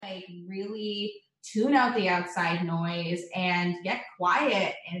like really tune out the outside noise and get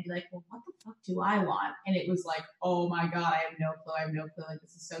quiet and be like, well, what the fuck do I want? And it was like, oh my God, I have no clue. Like,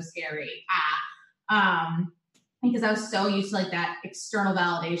 this is so scary. Because I was so used to like that external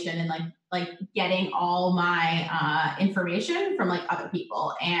validation and like getting all my information from like other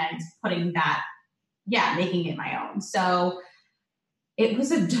people and putting that, making it my own. So it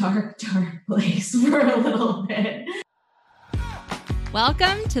was a dark, dark place for a little bit.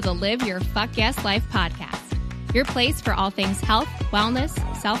 Welcome to the Live Your Fuck Yes Life podcast, your place for all things health, wellness,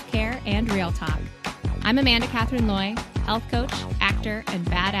 self-care, and real talk. I'm Amanda Catherine Loy, health coach, actor, and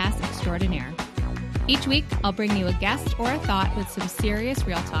badass extraordinaire. Each week, I'll bring you a guest or a thought with some serious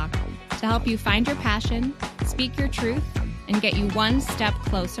real talk to help you find your passion, speak your truth, and get you one step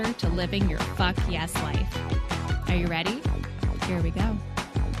closer to living your fuck yes life. Are you ready? Here we go.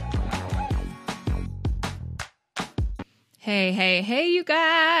 Hey, you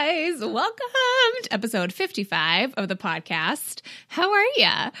guys. Welcome to episode 55 of the podcast. How are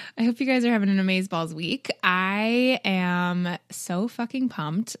ya? I hope you guys are having an amazeballs week. I am so fucking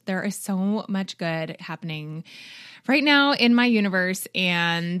pumped. There is so much good happening right now in my universe.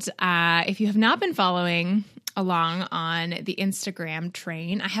 And if you have not been following along on the Instagram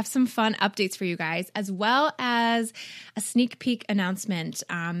train, I have some fun updates for you guys, as well as a sneak peek announcement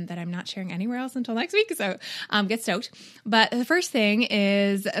that I'm not sharing anywhere else until next week. So get stoked. But the first thing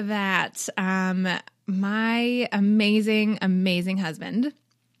is that my amazing husband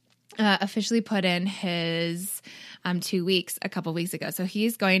officially put in his 2 weeks a couple weeks ago. So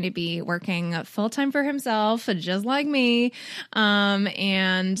he's going to be working full-time for himself, just like me.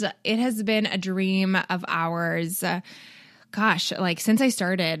 And it has been a dream of ours, since I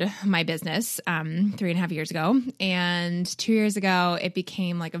started my business 3.5 years ago. And 2 years ago, it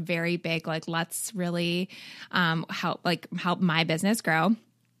became like a very big, let's really help my business grow.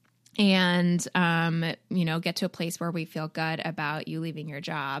 And, get to a place where we feel good about you leaving your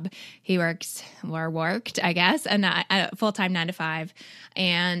job. He worked, I guess, a full-time 9 to 5,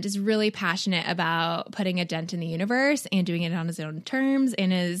 and is really passionate about putting a dent in the universe and doing it on his own terms,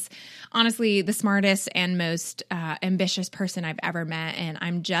 and is honestly the smartest and most ambitious person I've ever met. And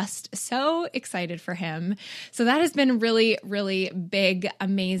I'm just so excited for him. So that has been really, really big,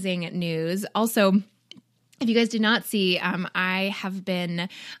 amazing news. Also, if you guys did not see, I have been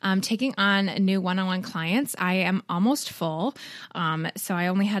taking on new one-on-one clients. I am almost full, so I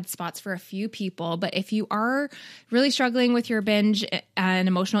only had spots for a few people. But if you are really struggling with your binge and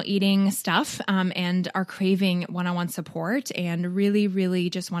emotional eating stuff and are craving one-on-one support and really,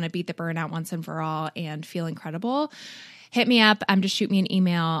 really just want to beat the burnout once and for all and feel incredible, hit me up. Just shoot me an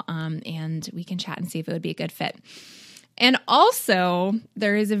email and we can chat and see if it would be a good fit. And also,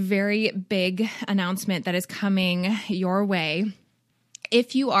 there is a very big announcement that is coming your way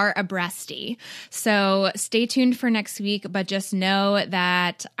if you are a breastie. So stay tuned for next week, but just know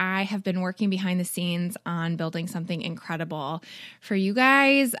that I have been working behind the scenes on building something incredible for you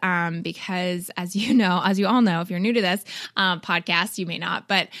guys, because as you all know, if you're new to this podcast, you may not,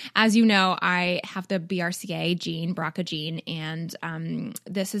 but as you know, I have the BRCA gene, BRCA gene, and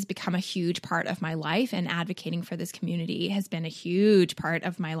this has become a huge part of my life, and advocating for this community has been a huge part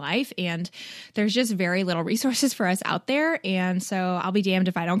of my life, and there's just very little resources for us out there, and so I'll be damned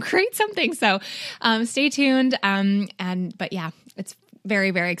if I don't create something. So stay tuned. But yeah, it's very,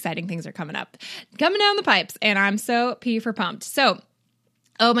 very exciting things are coming down the pipes, and I'm so for pumped. So,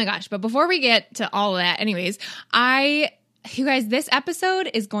 oh my gosh. But before we get to all of that, anyways, you guys, this episode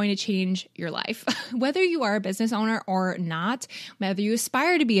is going to change your life. Whether you are a business owner or not, whether you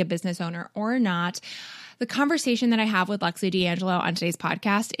aspire to be a business owner or not, the conversation that I have with Lexi D'Angelo on today's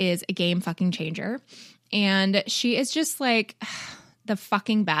podcast is a game fucking changer. And she is just like the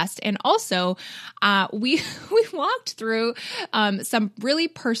fucking best. And also, we walked through some really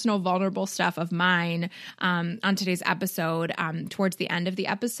personal, vulnerable stuff of mine on today's episode, towards the end of the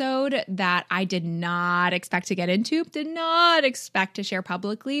episode, that I did not expect to get into, did not expect to share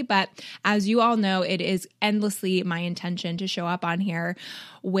publicly. But as you all know, it is endlessly my intention to show up on here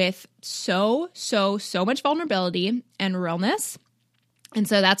with so much vulnerability and realness. And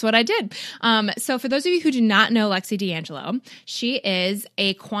so that's what I did. So for those of you who do not know Lexi D'Angelo, she is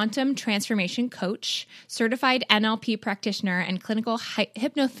a quantum transformation coach, certified NLP practitioner, and clinical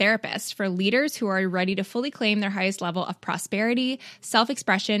hypnotherapist for leaders who are ready to fully claim their highest level of prosperity,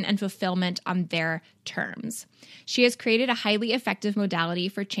 self-expression, and fulfillment on their terms. She has created a highly effective modality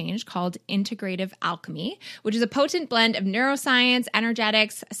for change called integrative alchemy, which is a potent blend of neuroscience,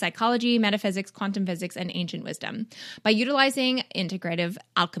 energetics, psychology, metaphysics, quantum physics, and ancient wisdom. By utilizing integrative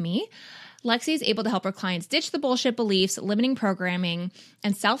alchemy, Lexi is able to help her clients ditch the bullshit beliefs, limiting programming,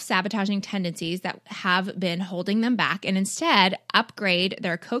 and self-sabotaging tendencies that have been holding them back, and instead upgrade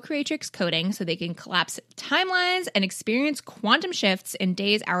their co-creatrix coding so they can collapse timelines and experience quantum shifts in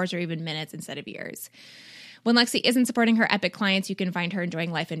days, hours, or even minutes instead of years. When Lexi isn't supporting her epic clients, you can find her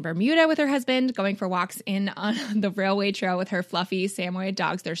enjoying life in Bermuda with her husband, going for walks on the railway trail with her fluffy Samoyed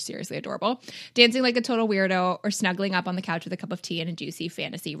dogs. They're seriously adorable. Dancing like a total weirdo, or snuggling up on the couch with a cup of tea and a juicy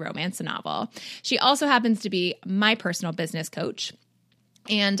fantasy romance novel. She also happens to be my personal business coach.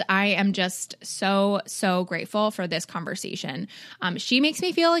 And I am just so, so grateful for this conversation. She makes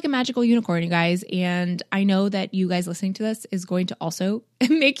me feel like a magical unicorn, you guys. And I know that you guys listening to this is going to also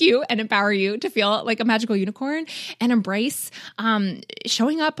make you and empower you to feel like a magical unicorn and embrace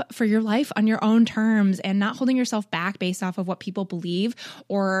showing up for your life on your own terms and not holding yourself back based off of what people believe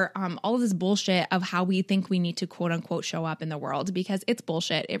or all of this bullshit of how we think we need to quote unquote show up in the world, because it's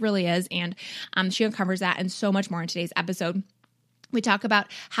bullshit. It really is. And she uncovers that and so much more in today's episode. We talk about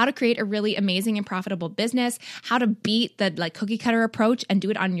how to create a really amazing and profitable business, how to beat the cookie cutter approach and do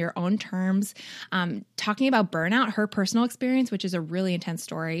it on your own terms. Talking about burnout, her personal experience, which is a really intense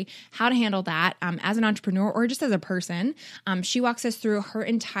story, how to handle that as an entrepreneur or just as a person. She walks us through her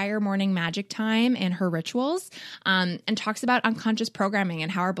entire morning magic time and her rituals, and talks about unconscious programming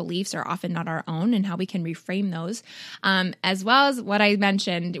and how our beliefs are often not our own and how we can reframe those, as well as what I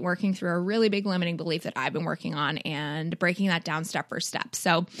mentioned, working through a really big limiting belief that I've been working on and breaking that down step for step.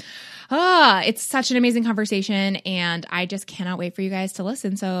 So it's such an amazing conversation, and I just cannot wait for you guys to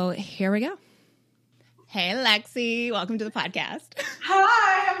listen. So here we go. Hey, Lexi. Welcome to the podcast.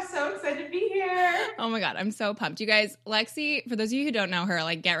 Hi, I'm so excited to be here. Oh my God, I'm so pumped. You guys, Lexi, for those of you who don't know her,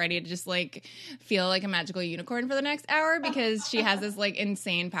 get ready to just feel like a magical unicorn for the next hour, because she has this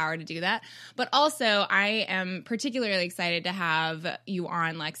insane power to do that. But also, I am particularly excited to have you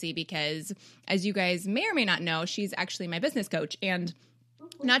on, Lexi, because as you guys may or may not know, she's actually my business coach. And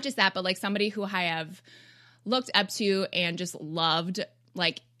not just that, but somebody who I have looked up to and just loved,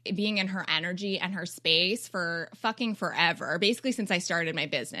 being in her energy and her space for fucking forever, basically since I started my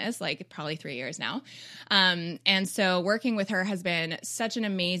business, probably 3 years now. And so working with her has been such an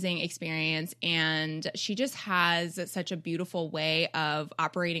amazing experience, and she just has such a beautiful way of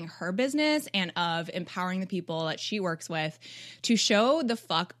operating her business and of empowering the people that she works with to show the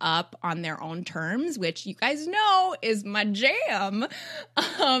fuck up on their own terms, which you guys know is my jam.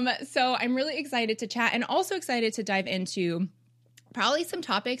 So I'm really excited to chat, and also excited to dive into probably some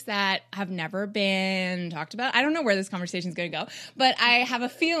topics that have never been talked about. I don't know where this conversation is going to go, but I have a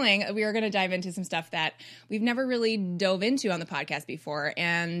feeling we are going to dive into some stuff that we've never really dove into on the podcast before.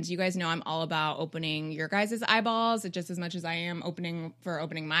 And you guys know I'm all about opening your guys' eyeballs just as much as I am opening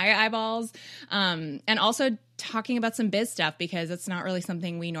my eyeballs. And also talking about some biz stuff, because it's not really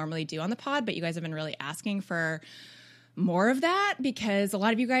something we normally do on the pod, but you guys have been really asking for more of that, because a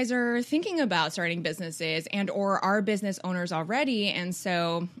lot of you guys are thinking about starting businesses and or are business owners already. And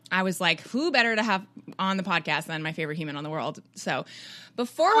so I was like, who better to have on the podcast than my favorite human on the world? So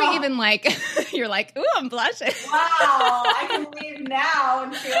before we even you're like, ooh, I'm blushing. Wow, I can leave now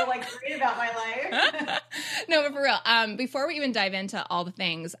and feel great about my life. No, but for real, before we even dive into all the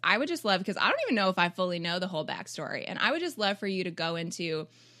things, I would just love, because I don't even know if I fully know the whole backstory, and I would just love for you to go into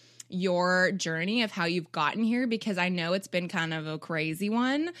your journey of how you've gotten here, because I know it's been kind of a crazy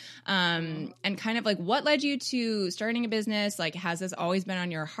one, and kind of what led you to starting a business. Has this always been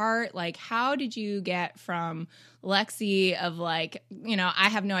on your heart? How did you get from Lexi of I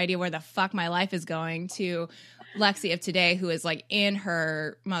have no idea where the fuck my life is going, to Lexi of today, who is in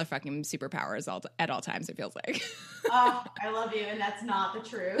her motherfucking superpowers at all times, it feels like. Oh, I love you, and that's not the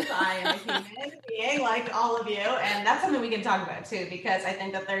truth. I am a human being like all of you, and that's something we can talk about too, because I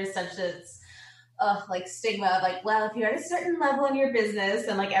think that there's such this stigma of well, if you're at a certain level in your business,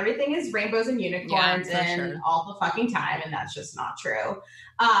 then everything is rainbows and unicorns all the fucking time, and that's just not true.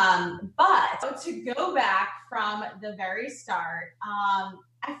 But to go back from the very start,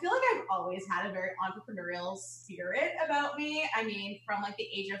 I feel like I've always had a very entrepreneurial spirit about me. I mean, from the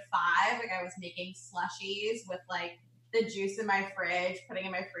age of 5, I was making slushies with the juice in my fridge, putting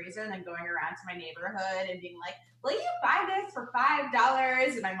in my freezer, and then going around to my neighborhood and being like, will you buy this for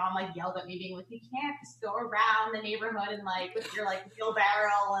 $5? And my mom yelled at me, being like, you can't just go around the neighborhood and with your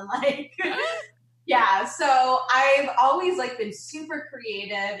wheelbarrow and yeah. So I've always been super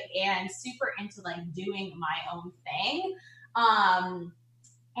creative and super into doing my own thing.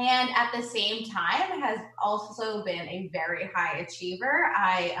 And at the same time has also been a very high achiever.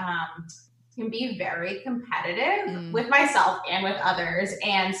 I can be very competitive with myself and with others.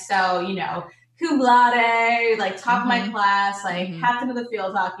 And so, cum laude, like top of my class, like captain of the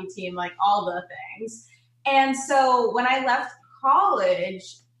field hockey team, like all the things. And so when I left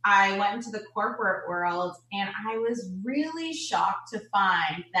college, I went into the corporate world, and I was really shocked to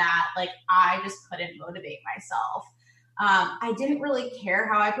find that like I just couldn't motivate myself. I didn't really care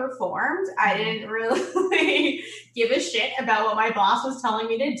how I performed. I didn't really give a shit about what my boss was telling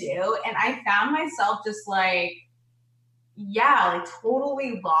me to do. And I found myself just like,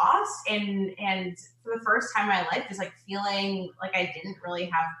 totally lost. And for the first time in my life, just like feeling like I didn't really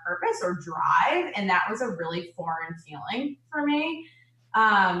have purpose or drive. And that was a really foreign feeling for me.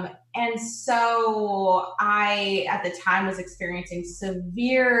 And so I, at the time, was experiencing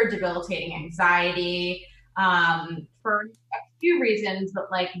severe debilitating anxiety, for a few reasons, but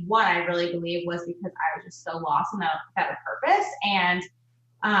like one I really believe was because I was just so lost in that purpose. And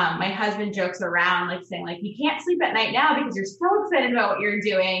my husband jokes around like saying like, you can't sleep at night now because you're so excited about what you're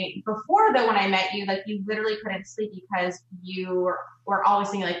doing. Before though, when I met you, like you literally couldn't sleep because you were always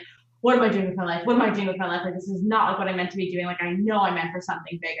thinking like, what am I doing with my life? What am I doing with my life? Like, this is not like what I meant to be doing. Like, I know I'm meant for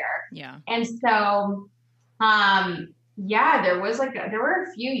something bigger. Yeah. And so, there were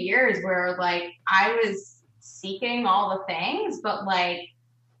a few years where like I was seeking all the things, but like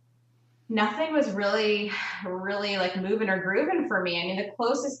nothing was really like moving or grooving for me. I mean, the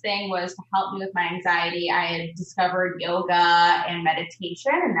closest thing was to help me with my anxiety. I had discovered yoga and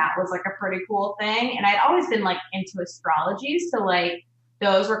meditation, and that was like a pretty cool thing. And I'd always been like into astrology. So like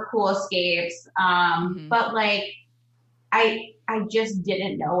those were cool escapes. But like, I just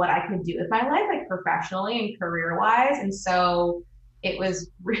didn't know what I could do with my life, like professionally and career wise. And so it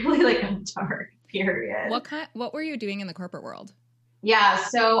was really like a dark period. What were you doing in the corporate world? Yeah.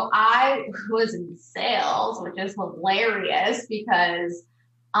 So I was in sales, which is hilarious because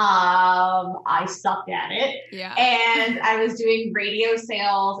I sucked at it. Yeah. And I was doing radio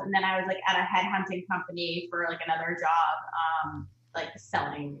sales, and then I was like at a headhunting company for like another job, like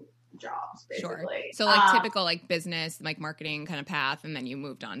selling jobs basically. Sure. So like typical like business, like marketing kind of path, and then you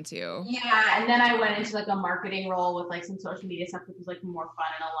moved on to. Yeah. And then I went into like a marketing role with like some social media stuff, which was like more fun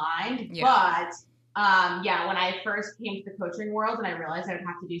and aligned. Yeah. But when I first came to the coaching world and I realized I would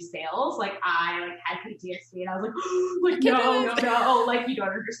have to do sales, like I like had PTSD, and I was like, no, like you don't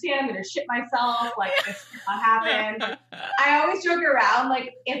understand, I'm gonna shit myself, like this cannot happen. I always joke around,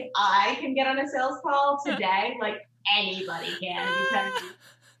 like if I can get on a sales call today, like anybody can, because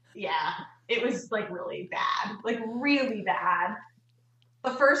it was like really bad. The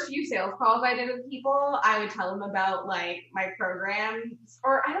first few sales calls I did with people, I would tell them about like my programs,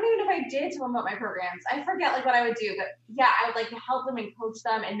 or I don't even know if I did tell them about my programs. I forget like what I would do, but I would like help them and coach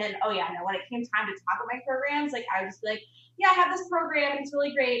them. And then, when it came time to talk about my programs, like I would just be like, I have this program and it's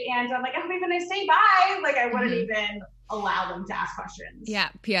really great. And I'm like, I'm even gonna say bye. Like I wouldn't even allow them to ask questions. Yeah.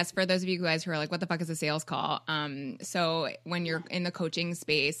 P.S. For those of you guys who are like, what the fuck is a sales call? So when you're in the coaching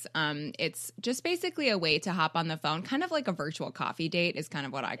space, it's just basically a way to hop on the phone, kind of like a virtual coffee date is kind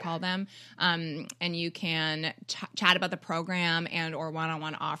of what I call them. And you can chat about the program and or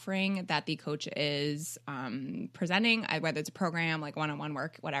one-on-one offering that the coach is presenting, whether it's a program, like one-on-one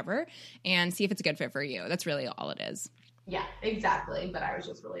work, whatever, and see if it's a good fit for you. That's really all it is. Yeah, exactly. But I was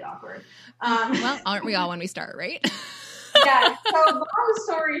just really awkward. Well, aren't we all when we start, right? Yeah. So long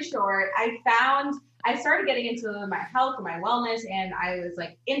story short, I started getting into my health and my wellness, and I was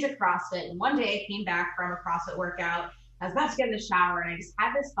like into CrossFit. And one day I came back from a CrossFit workout. I was about to get in the shower, and I just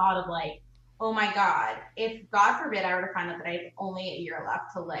had this thought of like, oh my God, if God forbid I were to find out that I have only a year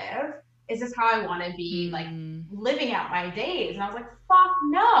left to live, is this how I want to be like living out my days? And I was like, fuck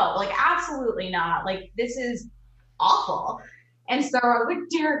no, like absolutely not. Like this is awful. And so I was like,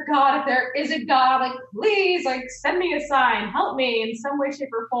 dear God, if there is a God, like please, like send me a sign, help me in some way, shape,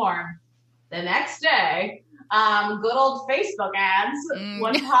 or form. The next day, good old Facebook ads,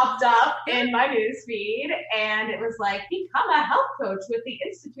 one popped up in my newsfeed, and it was like, become a health coach with the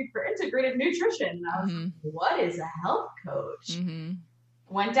Institute for Integrative Nutrition. And I was like, what is a health coach?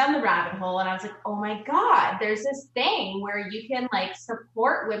 Went down the rabbit hole, and I was like, oh my God, there's this thing where you can like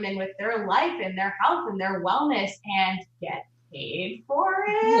support women with their life and their health and their wellness and get paid for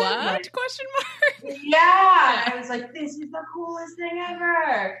it. What? Like, question mark? Yeah. I was like, this is the coolest thing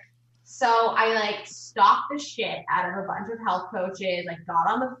ever. So I like stalked the shit out of a bunch of health coaches, like got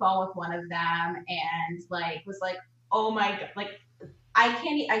on the phone with one of them and like was like, oh my God, like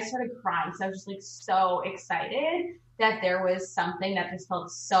I started crying. So I was just like so excited that there was something that just felt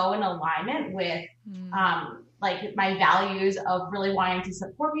so in alignment with like my values of really wanting to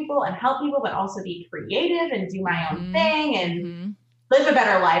support people and help people, but also be creative and do my own thing. And live a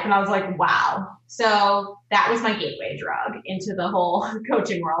better life. And I was like, wow. So that was my gateway drug into the whole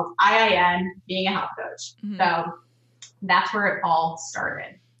coaching world, IIN, being a health coach. Mm-hmm. So that's where it all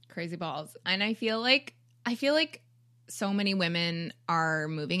started. Crazy balls. And I feel like so many women are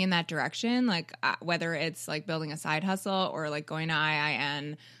moving in that direction, like whether it's like building a side hustle or like going to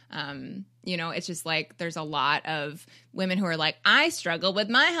IIN. It's just like there's a lot of women who are like, I struggle with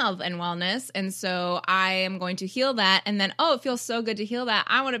my health and wellness, and so I am going to heal that. And then, it feels so good to heal that.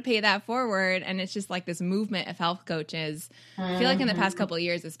 I want to pay that forward. And it's just like this movement of health coaches. I feel like in the past couple of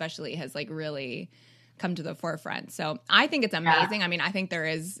years, especially, has like really come to the forefront. So I think it's amazing. Yeah. I mean, I think there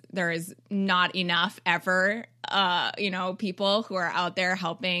is not enough ever, people who are out there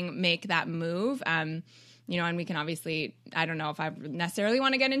helping make that move. And we can obviously, I don't know if I necessarily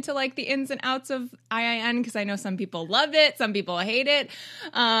want to get into like the ins and outs of IIN, because I know some people love it, some people hate it,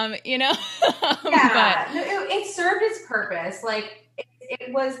 Yeah, but it served its purpose. Like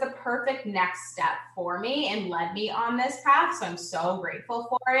it was the perfect next step for me and led me on this path. So I'm so grateful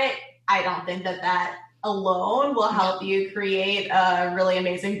for it. I don't think that alone will help you create a really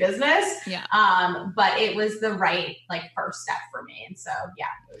amazing business. Yeah. But it was the right first step for me. And so, yeah,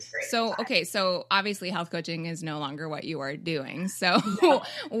 it was great. So, okay. So obviously health coaching is no longer what you are doing. So how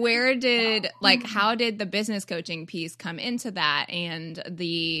did the business coaching piece come into that, and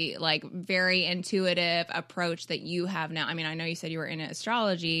the very intuitive approach that you have now? I mean, I know you said you were in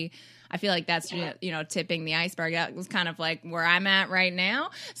astrology. I feel like that's, tipping the iceberg. That was kind of like where I'm at right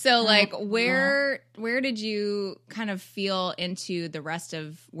now. So where did you kind of feel into the rest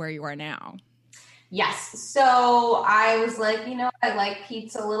of where you are now? Yes. So I was like, I like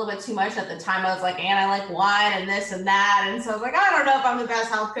pizza a little bit too much at the time. I was like, and I like wine and this and that. And so I was like, I don't know if I'm the best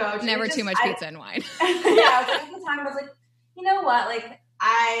health coach. Never too much pizza and wine. I was like, at the time I was like, you know what?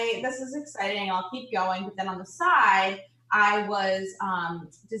 This is exciting. I'll keep going. But then on the side, I was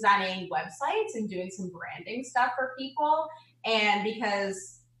designing websites and doing some branding stuff for people. And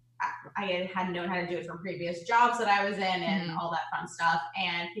because I had known how to do it from previous jobs that I was in and all that fun stuff.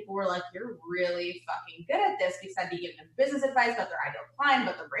 And people were like, you're really fucking good at this, because I'd be giving them business advice about their ideal client,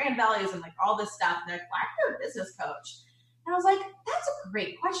 about their brand values and all this stuff. And they're like, why are you a business coach? And I was like, that's a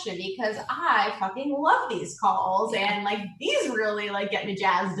great question, because I fucking love these calls and these really get me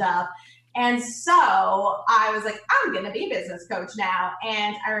jazzed up. And so I was like, I'm going to be a business coach now.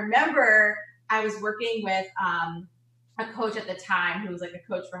 And I remember I was working with a coach at the time who was a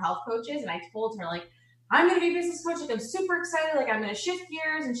coach for health coaches. And I told her I'm going to be a business coach. I'm super excited. I'm going to shift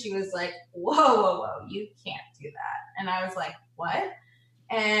gears. And she was like, whoa, you can't do that. And I was like, what?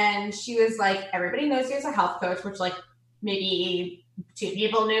 And she was like, everybody knows you as a health coach, which maybe 2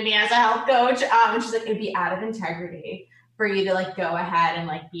 people knew me as a health coach. And she's like, it'd be out of integrity for you to go ahead and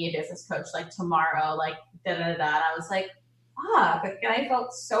be a business coach tomorrow, da da da. And I was like, fuck. And I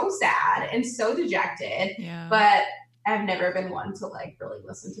felt so sad and so dejected. Yeah. But I've never been one to really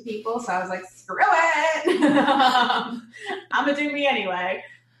listen to people. So I was like, screw it. I'm gonna do me anyway.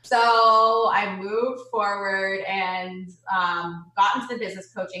 So I moved forward and got into the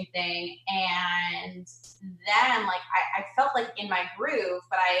business coaching thing. And then I felt in my groove,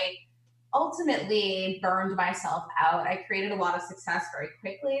 but I ultimately burned myself out. I created a lot of success very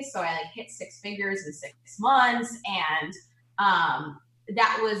quickly. So I hit 6 figures in 6 months. And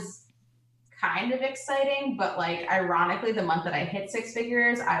that was kind of exciting. But ironically, the month that I hit 6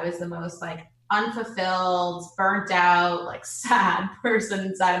 figures, I was the most unfulfilled, burnt out, sad person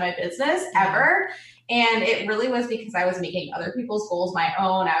inside of my business ever. And it really was because I was making other people's goals my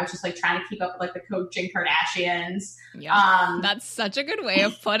own. I was just trying to keep up with the coaching Kardashians. Yeah, that's such a good way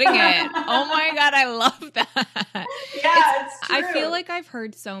of putting it. Oh my God, I love that. Yeah, it's true. I feel like I've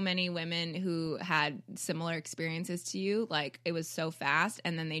heard so many women who had similar experiences to you. It was so fast,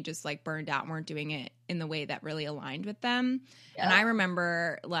 and then they just burned out and weren't doing it in the way that really aligned with them. Yeah. And I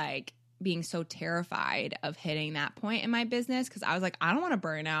remember being so terrified of hitting that point in my business, because I was like, I don't want to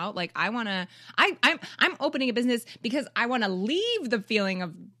burn out. I'm opening a business because I want to leave the feeling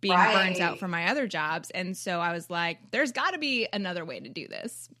of being burnt out from my other jobs. And so I was like, there's got to be another way to do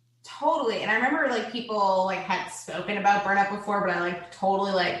this. Totally. And I remember people had spoken about burnout before, but I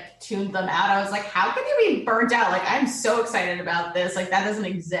totally tuned them out. I was like, how can you be burnt out? I'm so excited about this. That doesn't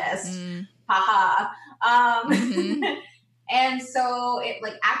exist. Haha. And so it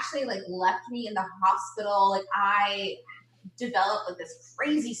actually left me in the hospital. I developed this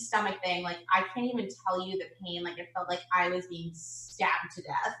crazy stomach thing. I can't even tell you the pain. It felt like I was being stabbed to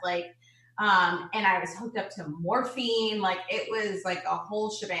death. And I was hooked up to morphine. It was a whole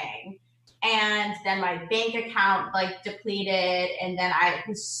shebang. And then my bank account like depleted. And then I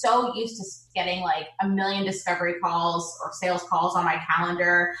was so used to getting like a million discovery calls or sales calls on my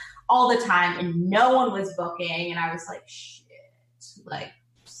calendar all the time. And no one was booking. And I was like, shit, like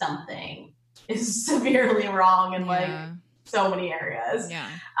something is severely wrong in like so many areas. Yeah.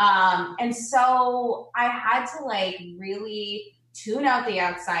 And so I had to like really tune out the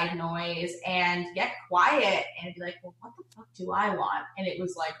outside noise and get quiet and be like, well, what the fuck do I want? And it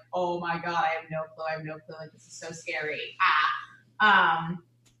was like, oh my God, I have no clue. Like, this is so scary.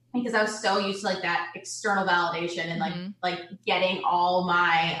 Because I was so used to like that external validation and like getting all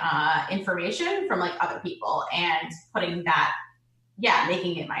my information from like other people and putting that,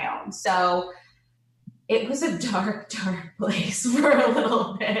 making it my own. So it was a dark, dark place for a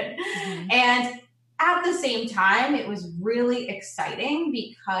little bit. And at the same time, it was really exciting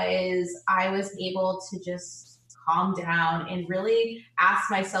because I was able to just calm down and really ask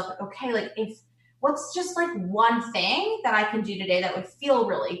myself, okay, like what's just like one thing that I can do today that would feel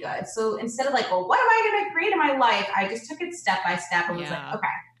really good? So instead of like, well, what am I going to create in my life? I just took it step by step and was like, okay,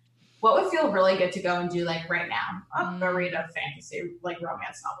 what would feel really good to go and do like right now? I'm gonna read a fantasy like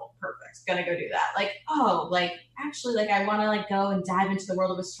romance novel. Perfect. Gonna go do that. Like, oh, like actually like I wanna like go and dive into the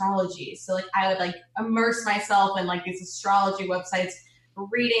world of astrology. So like I would like immerse myself in like these astrology websites,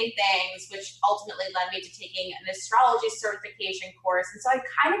 reading things, which ultimately led me to taking an astrology certification course. And so I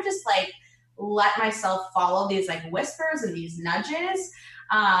kind of just like let myself follow these like whispers and these nudges.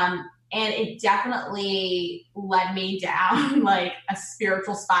 And it definitely led me down like a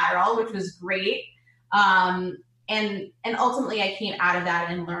spiritual spiral, which was great. And ultimately I came out of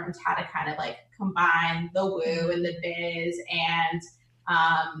that and learned how to kind of like combine the woo and the biz and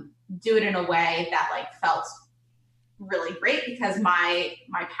do it in a way that like felt really great, because my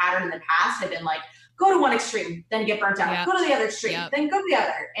pattern in the past had been like, go to one extreme, then get burnt out, go to the other extreme, then go to the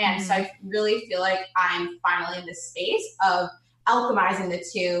other. And so I really feel like I'm finally in this space of alchemizing the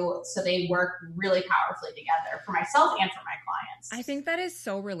two so they work really powerfully together for myself and for my clients. I think that is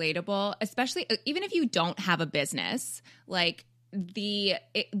so relatable, especially even if you don't have a business. Like the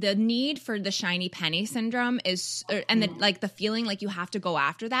need for the shiny penny syndrome is, and the feeling like you have to go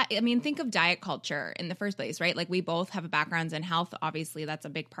after that. I mean, think of diet culture in the first place, right? Like we both have backgrounds in health. Obviously, that's a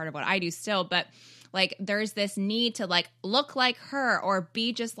big part of what I do still, but like there's this need to like look like her or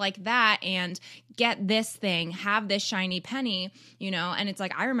be just like that and get this thing, have this shiny penny, you know? And it's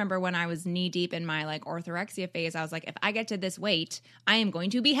like, I remember when I was knee deep in my like orthorexia phase, I was like, if I get to this weight, I am going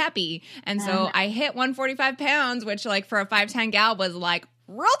to be happy. And so I hit 145 pounds, which like for a 5'10" gal was like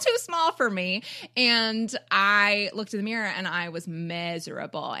real too small for me. And I looked in the mirror and I was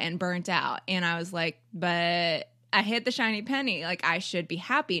miserable and burnt out. And I was like, but I hit the shiny penny. Like I should be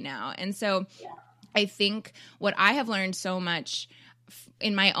happy now. And so I think what I have learned so much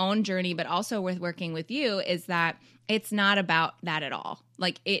in my own journey, but also with working with you, is that it's not about that at all.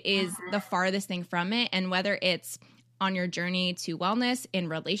 Like it is the farthest thing from it. And whether it's on your journey to wellness, in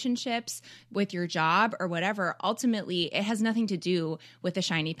relationships, with your job or whatever, ultimately it has nothing to do with the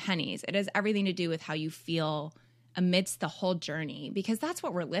shiny pennies. It has everything to do with how you feel amidst the whole journey, because that's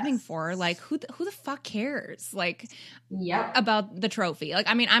what we're living for. Like who the fuck cares like about the trophy? Like,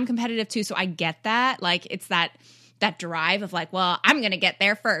 I mean, I'm competitive too, so I get that. Like it's that drive of like, well, I'm going to get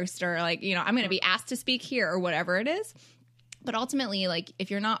there first, or like, you know, I'm going to be asked to speak here or whatever it is. But ultimately, like if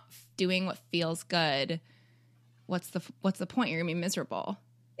you're not doing what feels good, what's the point? You're going to be miserable.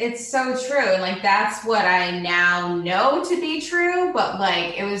 It's so true. And like, that's what I now know to be true. But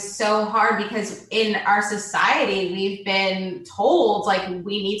like, it was so hard because in our society, we've been told like,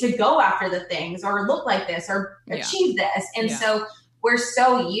 we need to go after the things or look like this or achieve this. And so we're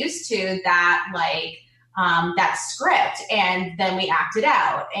so used to that, like, that script, and then we act it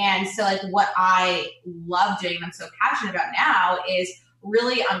out. And so like what I love doing and I'm so passionate about now is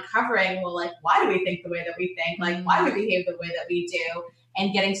really uncovering, well, like, why do we think the way that we think? Like, why do we behave the way that we do?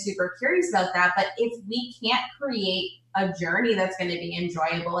 And getting super curious about that. But if we can't create a journey that's going to be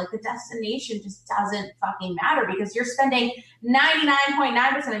enjoyable, like the destination just doesn't fucking matter, because you're spending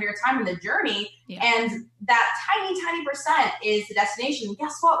 99.9% of your time in the journey. And that tiny percent is the destination. And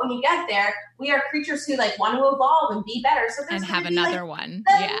guess what? When you get there, we are creatures who like want to evolve and be better. So there's and have another one.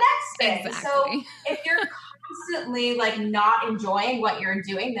 The next thing. Exactly. So if you're constantly like not enjoying what you're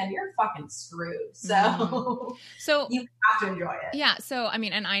doing, then you're fucking screwed. So you have to enjoy it. Yeah. So, I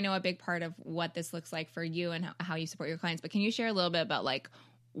mean, and I know a big part of what this looks like for you and how you support your clients, but can you share a little bit about like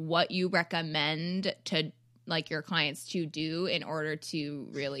what you recommend to like your clients to do in order to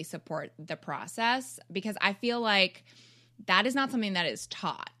really support the process? Because I feel like that is not something that is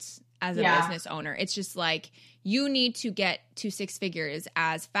taught. as a business owner. It's just like, you need to get to 6 figures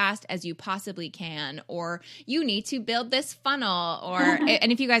as fast as you possibly can, or you need to build this funnel, or,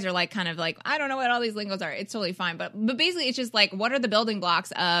 and if you guys are like, kind of like, I don't know what all these lingos are, it's totally fine. But basically it's just like, what are the building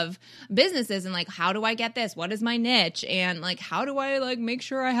blocks of businesses, and like, how do I get this? What is my niche? And like, how do I like make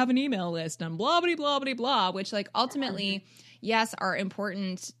sure I have an email list and blah, blah, blah, blah, blah, which like ultimately, yes, are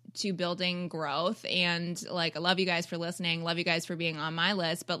important to building growth. And like, I love you guys for listening. Love you guys for being on my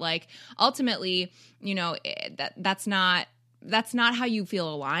list. But like, ultimately, you know, that's not how you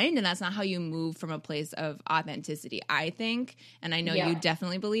feel aligned, and that's not how you move from a place of authenticity, I think. And I know you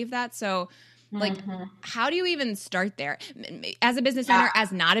definitely believe that. So like, how do you even start there as a business owner,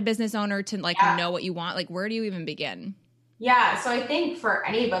 as not a business owner, to like know what you want? Like, where do you even begin? Yeah, so I think for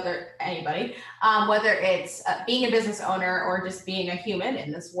anybody, whether it's being a business owner or just being a human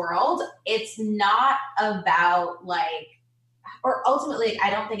in this world, it's not about like, or ultimately, I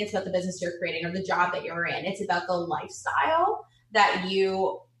don't think it's about the business you're creating or the job that you're in. It's about the lifestyle that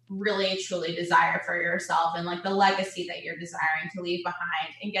you really truly desire for yourself, and like the legacy that you're desiring to leave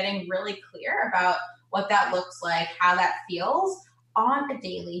behind, and getting really clear about what that looks like, how that feels on a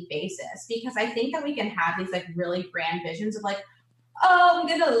daily basis. Because I think that we can have these like really grand visions of like, oh, I'm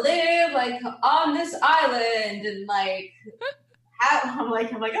gonna live like on this island, and like I'm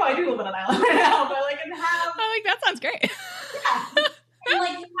like, oh, I do live on an island right now, but like, and have, I'm like, that sounds great. yeah. And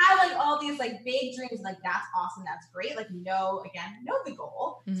like, you have like all these like big dreams, like that's awesome, that's great. Like, know the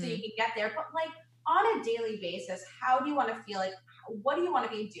goal, so you can get there. But like on a daily basis, how do you want to feel? Like, what do you want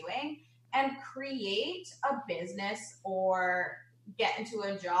to be doing? And create a business or get into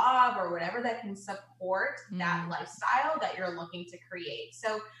a job or whatever that can support that lifestyle that you're looking to create.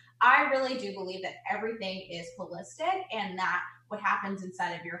 So I really do believe that everything is holistic, and that what happens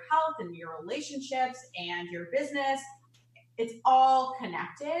inside of your health and your relationships and your business, it's all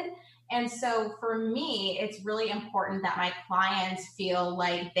connected. And so for me, it's really important that my clients feel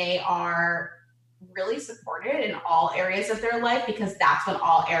like they are really supported in all areas of their life, because that's when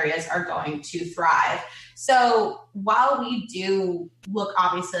all areas are going to thrive. So while we do look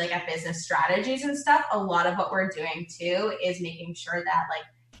obviously like at business strategies and stuff, a lot of what we're doing too is making sure that like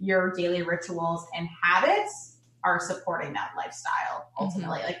your daily rituals and habits are supporting that lifestyle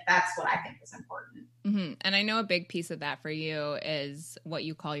ultimately. Like, that's what I think is important. And I know a big piece of that for you is what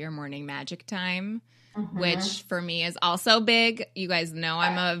you call your morning magic time, which for me is also big. You guys know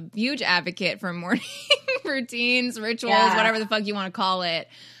I'm a huge advocate for morning routines, rituals, whatever the fuck you want to call it,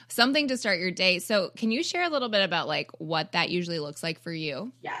 something to start your day. So can you share a little bit about like what that usually looks like for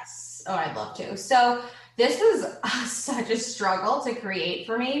you? Yes. Oh, I'd love to. So this was such a struggle to create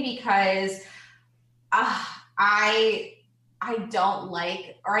for me, because I don't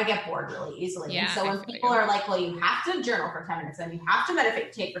like, or I get bored really easily. Yeah, and so when people are like, well, you have to journal for 10 minutes and you have to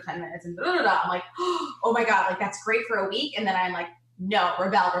meditate for 10 minutes and I'm like, oh my God, like that's great for a week. And then I'm like, no,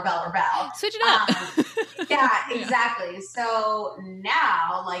 rebel. Switch it up. Yeah, exactly. So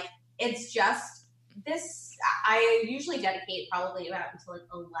now like, it's just this, I usually dedicate probably about until like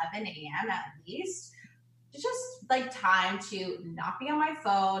 11 a.m. at least. It's just like time to not be on my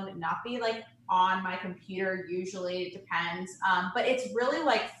phone, not be like on my computer. Usually it depends. But it's really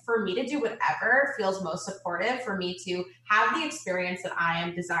like for me to do whatever feels most supportive for me to have the experience that I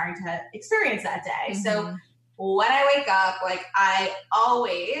am desiring to experience that day. So when I wake up, like I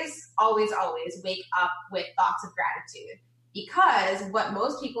always wake up with thoughts of gratitude, because what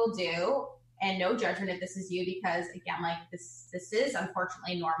most people do, and no judgment if this is you, because again, like this is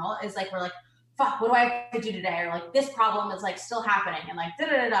unfortunately normal, is like, we're like, fuck, what do I have to do today? Or like, this problem is like still happening, and like,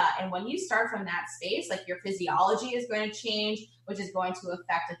 da-da-da-da. And when you start from that space, like your physiology is going to change, which is going to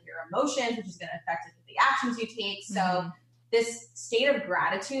affect like your emotions, which is going to affect like, the actions you take. So this state of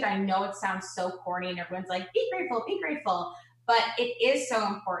gratitude, I know it sounds so corny and everyone's like, be grateful, but it is so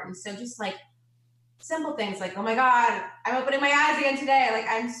important. So just like simple things like, oh my God, I'm opening my eyes again today. Like,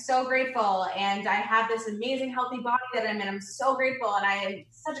 I'm so grateful. And I have this amazing, healthy body that I'm in. I'm so grateful. And I am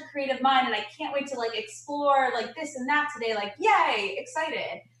such a creative mind. And I can't wait to like explore like this and that today. Like, yay,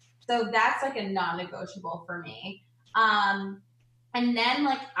 excited. So that's like a non-negotiable for me. And then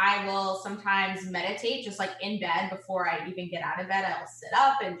like, I will sometimes meditate just like in bed before I even get out of bed. I'll sit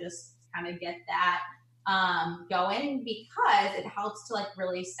up and just kind of get that going, because it helps to like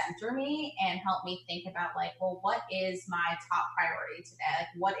really center me and help me think about like, well, what is my top priority today? Like,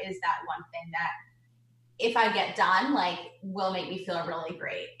 what is that one thing that if I get done, like will make me feel really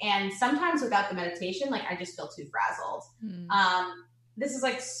great? And sometimes without the meditation, like I just feel too frazzled. This is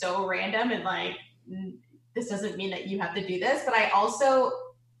like so random, and like, this doesn't mean that you have to do this, but I also,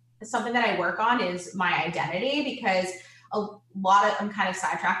 something that I work on is my identity, because I'm kind of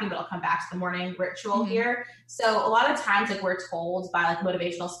sidetracking, but I'll come back to the morning ritual here. So a lot of times, like, we're told by like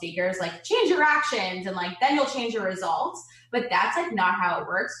motivational speakers, like, change your actions and like then you'll change your results. But that's like not how it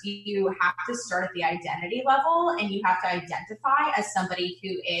works. You have to start at the identity level, and you have to identify as somebody who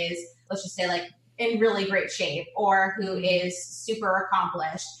is, let's just say, like, in really great shape, or who is super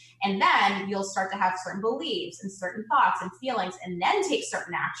accomplished. And then you'll start to have certain beliefs and certain thoughts and feelings, and then take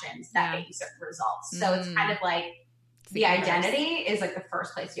certain actions that get you certain results. So it's kind of like, the identity is like the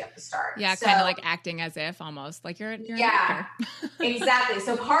first place you have to start. Yeah, so, kind of like acting as if, almost like you're an actor. Exactly.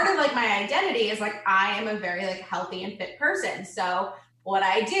 So part of like my identity is like, I am a very like healthy and fit person. So what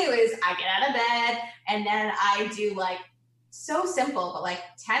I do is I get out of bed, and then I do like, so simple, but like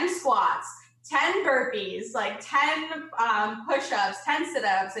 10 squats, 10 burpees, like 10 push-ups, 10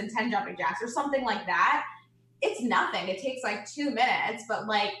 sit-ups, and 10 jumping jacks or something like that. It's nothing. It takes like 2 minutes, but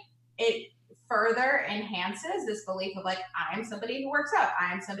like it further enhances this belief of like, I am somebody who works out.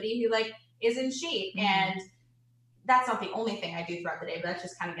 I am somebody who like is in shape. And that's not the only thing I do throughout the day, but that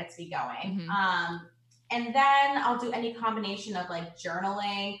just kind of gets me going. And then I'll do any combination of like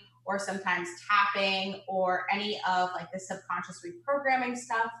journaling, or sometimes tapping, or any of like the subconscious reprogramming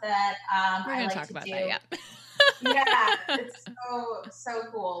stuff that I like to do. Yeah, it's so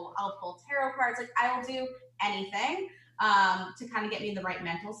cool. I'll pull tarot cards. Like, I'll do anything to kind of get me in the right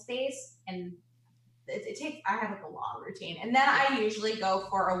mental space. And it takes, I have like a long routine. And then I usually go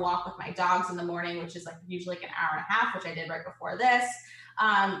for a walk with my dogs in the morning, which is like usually like an hour and a half, which I did right before this.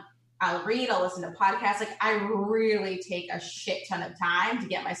 I'll read, I'll listen to podcasts. Like, I really take a shit ton of time to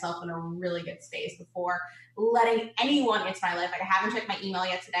get myself in a really good space before letting anyone into my life. Like, I haven't checked my email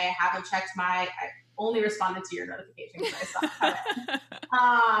yet today. I haven't checked I only responded to your notifications because I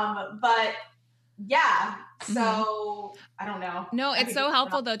saw it. But yeah, so I don't know. No, it's so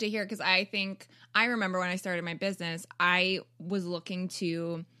helpful though to hear, because I think I remember when I started my business, I was looking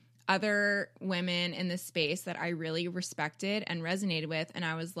to other women in this space that I really respected and resonated with. And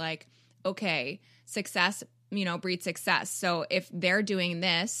I was like, okay, success, breeds success. So if they're doing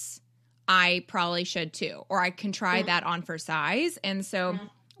this, I probably should too, or I can try that on for size. And so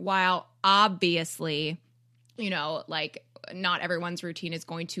while obviously, like, not everyone's routine is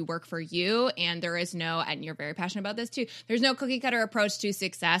going to work for you, and there is no, and you're very passionate about this too, there's no cookie cutter approach to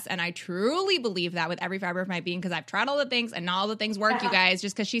success. And I truly believe that with every fiber of my being, because I've tried all the things and not all the things work, you guys.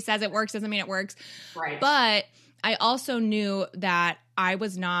 Just because she says it works doesn't mean it works. Right. But I also knew that I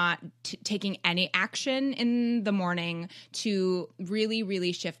was not taking any action in the morning to really,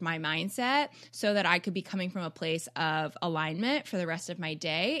 really shift my mindset so that I could be coming from a place of alignment for the rest of my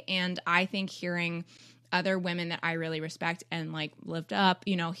day. And I think hearing other women that I really respect and like lift up,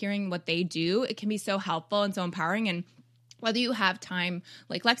 hearing what they do, it can be so helpful and so empowering. And whether you have time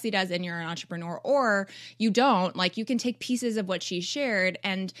like Lexi does and you're an entrepreneur, or you don't, like, you can take pieces of what she shared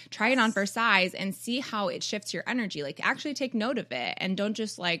and try it on for size and see how it shifts your energy. Like, actually take note of it, and don't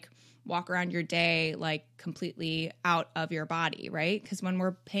just like walk around your day like completely out of your body, right? Because when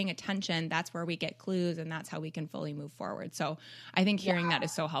we're paying attention, that's where we get clues, and that's how we can fully move forward. So I think hearing that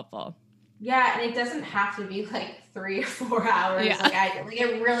is so helpful. Yeah, and it doesn't have to be like 3 or 4 hours. Yeah. Like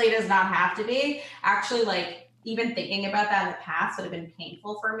it really does not have to be. Actually, like, even thinking about that in the past would have been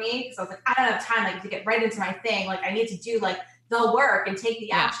painful for me, because I was like, I don't have time like to get right into my thing. Like, I need to do like the work and take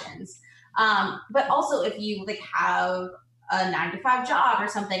the actions. But also, if you like have a 9-to-5 job or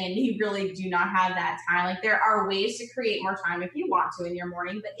something and you really do not have that time, like, there are ways to create more time if you want to in your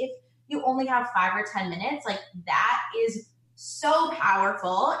morning. But if you only have 5 or 10 minutes, like, that is so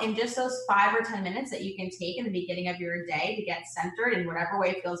powerful. In just those 5 or 10 minutes that you can take in the beginning of your day to get centered in whatever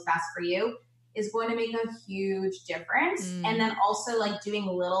way feels best for you is going to make a huge difference. And then also, like, doing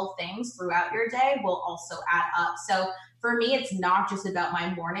little things throughout your day will also add up. So for me, it's not just about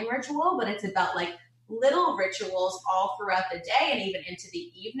my morning ritual, but it's about like little rituals all throughout the day and even into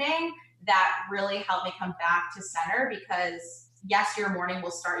the evening that really help me come back to center. Because yes, your morning will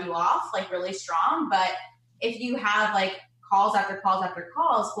start you off like really strong, but if you have like calls after calls after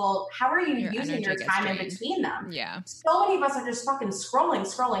calls, well, how are you using your time in between them? Yeah. So many of us are just fucking scrolling,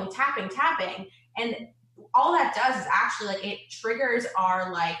 tapping. And all that does is actually, like, it triggers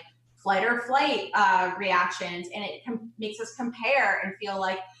our like flight or flight reactions. And it makes us compare and feel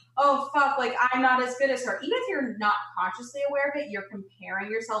like, oh, fuck, like, I'm not as good as her. Even if you're not consciously aware of it, you're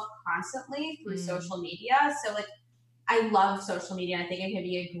comparing yourself constantly through social media. So, like, I love social media, and I think it can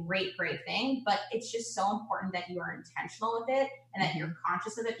be a great, great thing, but it's just so important that you are intentional with it and that you're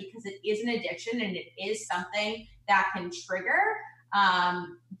conscious of it, because it is an addiction and it is something that can trigger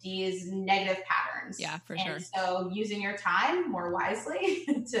these negative patterns. Yeah, for sure. So using your time more wisely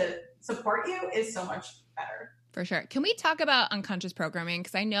to support you is so much better. For sure. Can we talk about unconscious programming?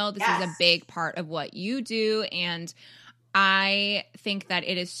 Because I know this Yes. is a big part of what you do. And I think that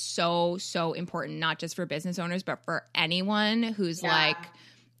it is so, so important, not just for business owners, but for anyone who's like,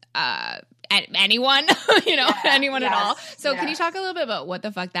 anyone, anyone at all. So can you talk a little bit about what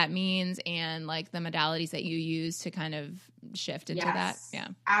the fuck that means and like the modalities that you use to kind of shift into that? Yeah,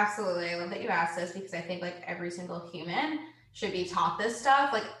 absolutely. I love that you asked this because I think like every single human should be taught this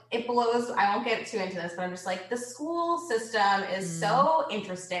stuff. Like it blows, I won't get too into this, but I'm just like, the school system is so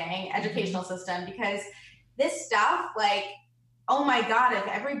interesting, educational system, because this stuff, like, oh my God, if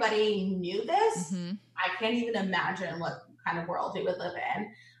everybody knew this, I can't even imagine what kind of world we would live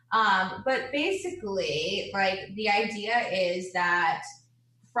in. But basically, like the idea is that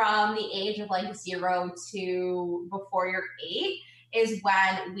from the age of like 0 to before you're 8 is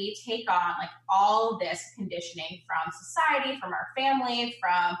when we take on like all this conditioning from society, from our family,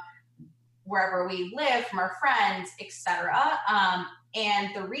 from wherever we live, from our friends, etc.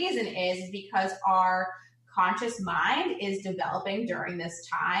 And the reason is because our conscious mind is developing during this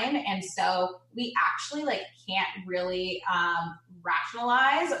time. And so we actually like can't really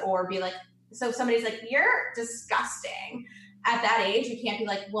rationalize or be like, so if somebody's like, you're disgusting. At that age, you can't be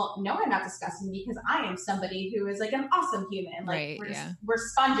like, well, no, I'm not disgusting because I am somebody who is like an awesome human. Like we're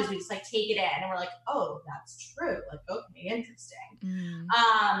sponges. We just like take it in and we're like, oh, that's true. Like, okay,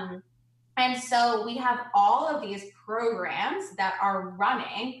 interesting. And so we have all of these programs that are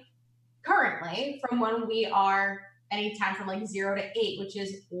running currently from when we are anytime from like 0 to 8, which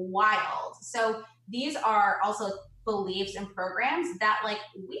is wild. So these are also beliefs and programs that like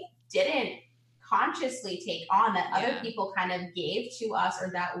we didn't consciously take on, that other people kind of gave to us, or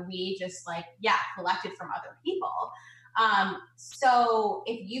that we just like, collected from other people. So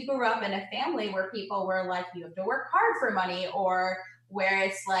if you grew up in a family where people were like, you have to work hard for money, or where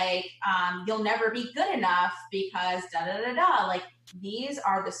it's like, you'll never be good enough because like these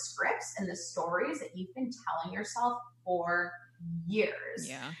are the scripts and the stories that you've been telling yourself for years.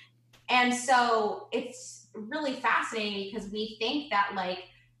 Yeah. And so it's really fascinating because we think that like,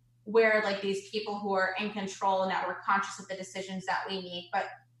 we're like these people who are in control and that we're conscious of the decisions that we make. But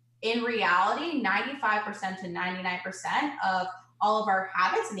in reality, 95% to 99% of all of our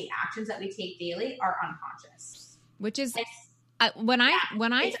habits and the actions that we take daily are unconscious. Which is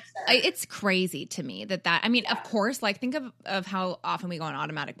it's crazy to me that I mean, of course, like think of how often we go on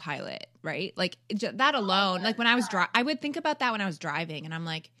automatic pilot, right? Like that alone, like when I was I would think about that when I was driving and I'm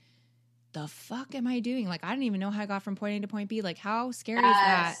like, the fuck am I doing? Like, I don't even know how I got from point A to point B. Like, how scary is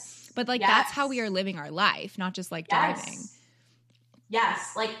that? But like, that's how we are living our life, not just like driving.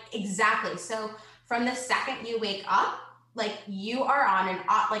 Yes, like exactly. So from the second you wake up, like you are on an,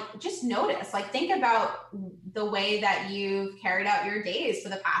 like just notice, like think about the way that you've carried out your days for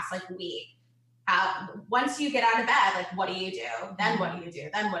the past like week. Once you get out of bed, like what do you do? Then what do you do?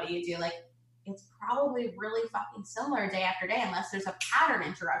 Then what do you do? Like, it's probably really fucking similar day after day, unless there's a pattern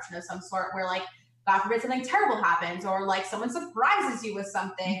interruption of some sort where like, God forbid something terrible happens, or like someone surprises you with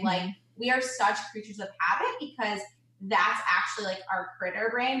something. Like we are such creatures of habit because that's actually like our critter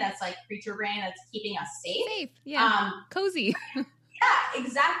brain. That's like creature brain that's keeping us safe. Yeah. Cozy. Yeah,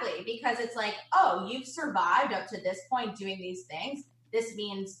 exactly. Because it's like, oh, you've survived up to this point doing these things. This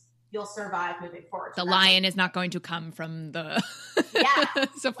means you'll survive moving forward. The lion is not going to come from the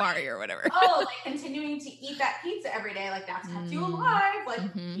safari or whatever. Oh, like continuing to eat that pizza every day. Like that's kept you alive.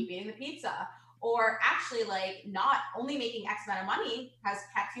 Like keep eating the pizza. Or actually like not only making X amount of money has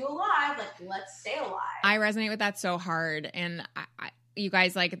kept you alive. Like let's stay alive. I resonate with that so hard. And you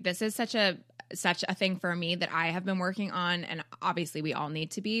guys, like this is such a thing for me that I have been working on, and obviously we all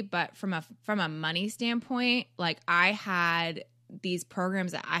need to be, but from a money standpoint, like I had these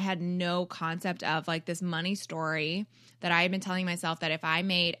programs that I had no concept of, like this money story that I had been telling myself that if I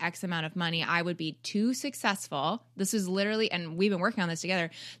made X amount of money, I would be too successful. This is literally, and we've been working on this together,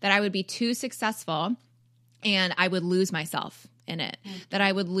 that I would be too successful and I would lose myself in it, that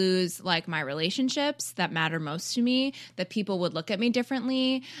I would lose like my relationships that matter most to me, that people would look at me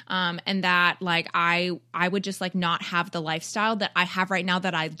differently. And that like, I would just like not have the lifestyle that I have right now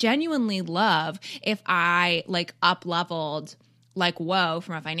that I genuinely love if I like up leveled like, whoa,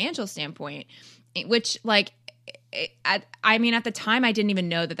 from a financial standpoint, which like, I mean, at the time I didn't even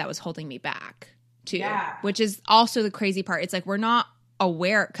know that was holding me back too, which is also the crazy part. It's like, we're not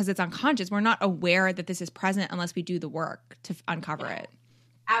aware because it's unconscious. We're not aware that this is present unless we do the work to uncover it.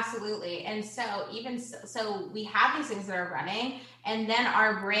 Absolutely. And so so we have these things that are running, and then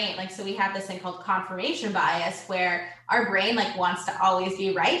our brain, like, so we have this thing called confirmation bias where our brain like wants to always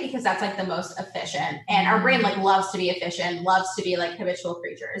be right because that's like the most efficient, and our brain like loves to be efficient, loves to be like habitual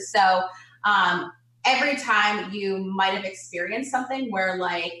creatures. So, every time you might have experienced something where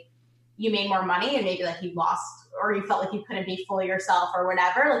like you made more money and maybe like you lost or you felt like you couldn't be fully yourself or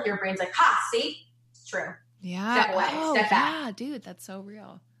whatever, like your brain's like, ha, see, it's true. Yeah. Step away, step back. Yeah, dude, that's so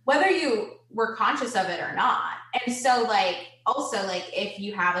real. Whether you were conscious of it or not. And so like, also like if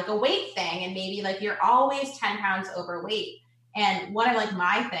you have like a weight thing and maybe like you're always 10 pounds overweight. And one of like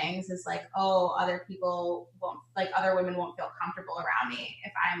my things is like, oh, other people won't, like other women won't feel comfortable around me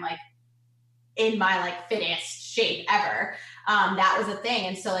if I'm like in my like fittest shape ever. That was a thing.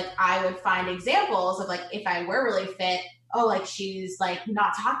 And so like I would find examples of like if I were really fit, oh, like she's like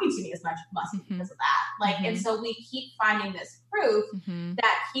not talking to me as much, must be because of that. Like, and so we keep finding this proof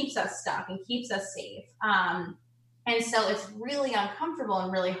that keeps us stuck and keeps us safe. And so it's really uncomfortable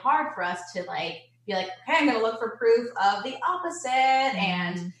and really hard for us to like be like, okay, I'm going to look for proof of the opposite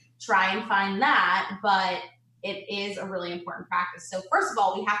and try and find that. But it is a really important practice. So first of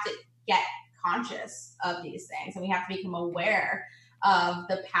all, we have to get conscious of these things and we have to become aware of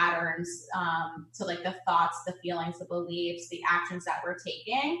the patterns, so like the thoughts, the feelings, the beliefs, the actions that we're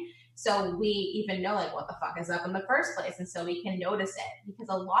taking. So we even know like what the fuck is up in the first place. And so we can notice it because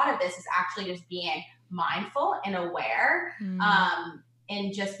a lot of this is actually just being mindful and aware,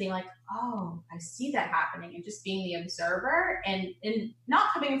 and just being like, oh, I see that happening, and just being the observer and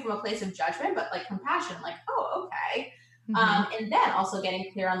not coming from a place of judgment, but like compassion, like, oh, okay. And then also getting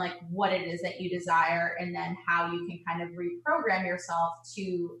clear on like what it is that you desire and then how you can kind of reprogram yourself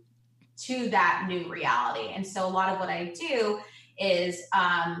to that new reality. And so a lot of what I do is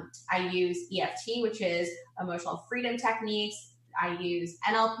I use EFT, which is emotional freedom techniques. I use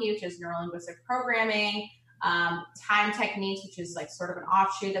NLP, which is neuro-linguistic programming, time techniques, which is like sort of an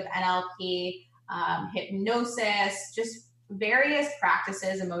offshoot of NLP, hypnosis, just various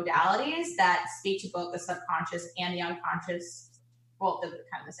practices and modalities that speak to both the subconscious and the unconscious. Well, they're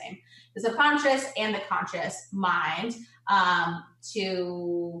kind of the same. The subconscious and the conscious mind,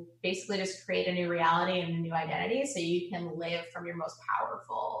 to basically just create a new reality and a new identity so you can live from your most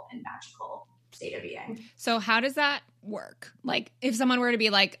powerful and magical state of being. So how does that work? Like if someone were to be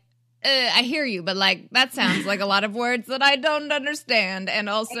like, I hear you, but like that sounds like a lot of words that I don't understand and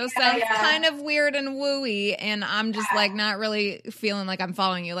also sounds kind of weird and wooey, and I'm just like not really feeling like I'm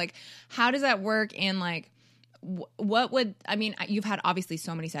following you. Like how does that work? And like what would, I mean, you've had obviously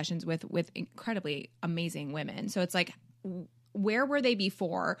so many sessions with incredibly amazing women. So it's like, where were they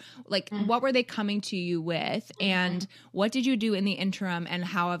before? Like what were they coming to you with? And what did you do in the interim, and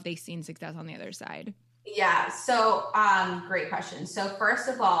how have they seen success on the other side? Yeah. So, great question. So first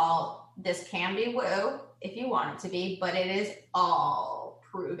of all, this can be woo if you want it to be, but it is all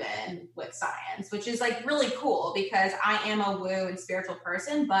proven with science, which is like really cool because I am a woo and spiritual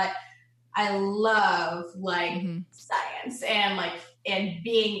person, but I love like science and like, and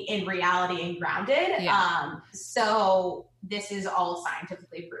being in reality and grounded. So this is all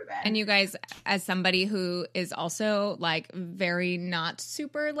scientifically proven. And you guys, as somebody who is also like very not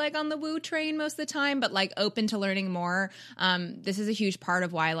super like on the woo train most of the time, but like open to learning more, this is a huge part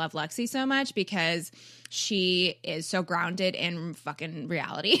of why I love Lexi so much, because she is so grounded in fucking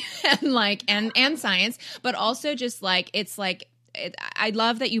reality and like, and science, but also just like, it's like, I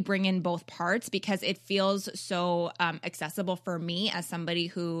love that you bring in both parts because it feels so accessible for me as somebody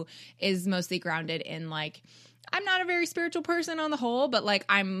who is mostly grounded in like, I'm not a very spiritual person on the whole, but like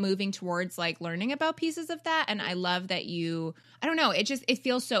I'm moving towards like learning about pieces of that. And I love that you, I don't know, it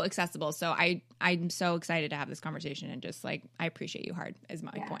feels so accessible. So I'm so excited to have this conversation, and just like, I appreciate you hard is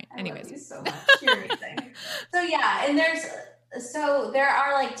my point. Anyways. Love you so much. You're amazing. So yeah. And there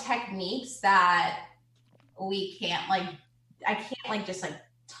are like techniques that we can't like, I can't like just like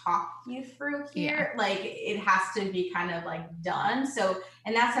talk you through here. Like it has to be kind of like done. So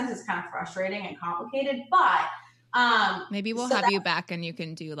in that sense, it's kind of frustrating and complicated, but maybe we'll have you back and you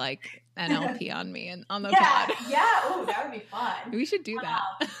can do like NLP on me and on the pod. Yeah. Oh, that would be fun. We should do that.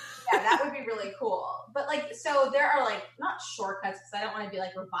 Yeah, that would be really cool. But like, so there are like not shortcuts because I don't want to be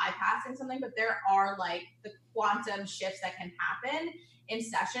like we're bypassing something, but there are like the quantum shifts that can happen in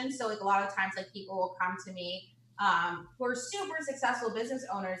sessions. So like a lot of times like people will come to me who are super successful business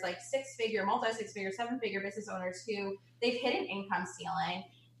owners, like six-figure, multi-six-figure, seven-figure business owners who they've hit an income ceiling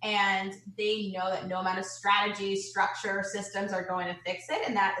and they know that no amount of strategy, structure, systems are going to fix it,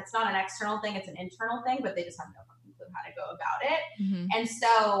 and that it's not an external thing, it's an internal thing, but they just have no fucking clue how to go about it. And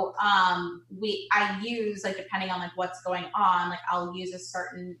so I use, like, depending on like what's going on, like I'll use a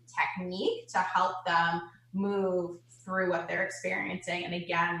certain technique to help them move through what they're experiencing. And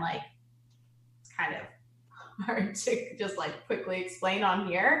again, like it's kind of hard to just like quickly explain on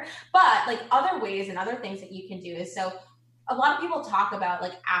here, but like other ways and other things that you can do is, so a lot of people talk about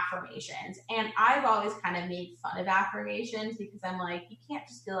like affirmations, and I've always kind of made fun of affirmations because I'm like, you can't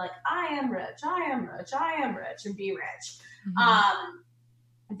just be like, I am rich, I am rich, I am rich, and be rich.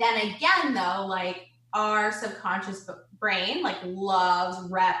 Then again, though, like our subconscious brain like loves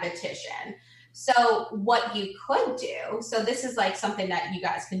repetition. So what you could do, so this is like something that you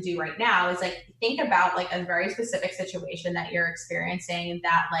guys can do right now, is like think about like a very specific situation that you're experiencing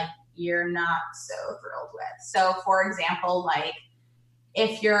that like you're not so thrilled with. So for example, like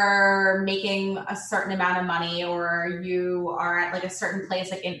if you're making a certain amount of money, or you are at like a certain place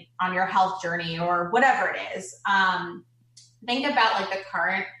like on your health journey or whatever it is, think about like the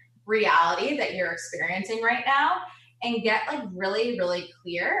current reality that you're experiencing right now, and get like really, really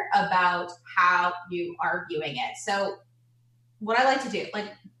clear about how you are viewing it. So what I like to do, like,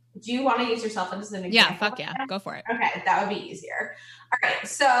 do you want to use yourself as an example? Yeah, fuck yeah. Go for it. Okay, that would be easier. All right,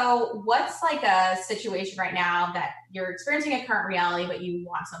 so what's like a situation right now that you're experiencing a current reality, but you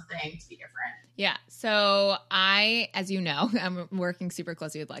want something to be different? Yeah. So I, as you know, I'm working super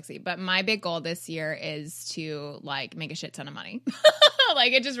closely with Lexi, but my big goal this year is to like make a shit ton of money.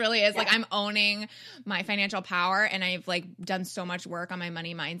 Like it just really is. Yeah. Like I'm owning my financial power, and I've like done so much work on my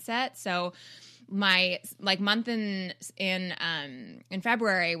money mindset. So my like month in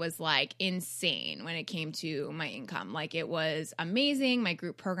February was like insane when it came to my income. Like it was amazing. My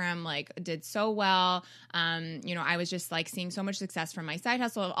group program like did so well. You know, I was just like seeing so much success from my side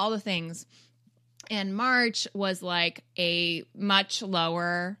hustle, all the things. And March was like a much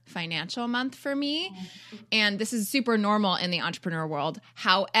lower financial month for me. And this is super normal in the entrepreneur world.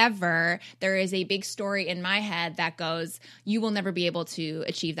 However, there is a big story in my head that goes, you will never be able to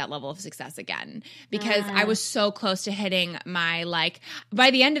achieve that level of success again. Because I was so close to hitting my like,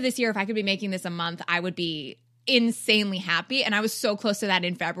 by the end of this year, if I could be making this a month, I would be insanely happy. And I was so close to that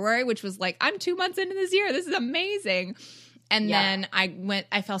in February, which was like, I'm 2 months into this year. This is amazing. And then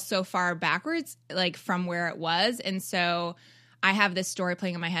I fell so far backwards, like from where it was. And so I have this story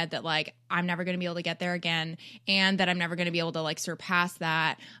playing in my head that like, I'm never going to be able to get there again. And that I'm never going to be able to like surpass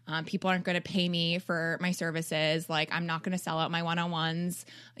that. People aren't going to pay me for my services. Like I'm not going to sell out my one-on-ones,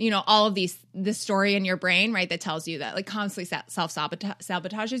 you know, all of this story in your brain, right? That tells you that like constantly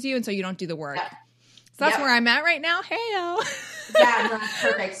self-sabotages you. And so you don't do the work. So that's where I'm at right now. Hey-o. Yeah, no, that's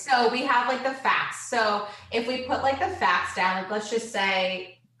perfect. So we have like the facts. So if we put like the facts down, like let's just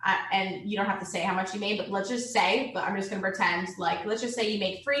say, and you don't have to say how much you made, but let's just say, but I'm just going to pretend like, let's just say you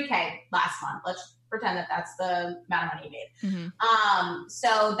made $3,000 last month. Let's pretend that that's the amount of money you made. Mm-hmm.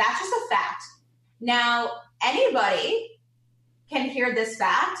 So that's just a fact. Now, anybody can hear this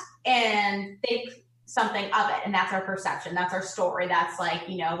fact and think something of it, and that's our perception, that's our story, that's like,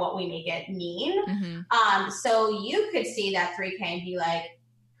 you know, what we make it mean. Mm-hmm. So you could see that $3,000 and be like,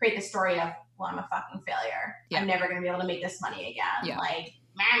 create the story of, well, I'm a fucking failure. I'm never going to be able to make this money again. Like,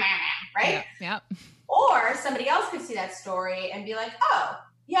 right? Yeah. Or somebody else could see that story and be like, oh,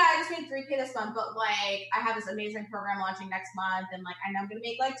 yeah, I just made $3,000 this month, but like I have this amazing program launching next month, and like I know I'm going to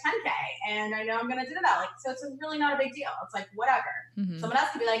make like $10,000, and I know I'm going to do that. Like, so it's really not a big deal. It's like whatever. Mm-hmm. Someone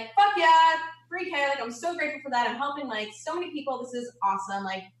else could be like, fuck yeah, $3,000. Like I'm so grateful for that. I'm helping like so many people. This is awesome.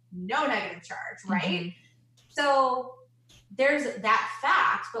 Like no negative charge, right? Mm-hmm. So there's that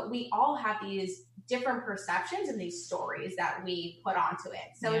fact, but we all have these different perceptions and these stories that we put onto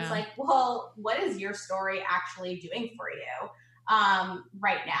it. So it's like, well, what is your story actually doing for you?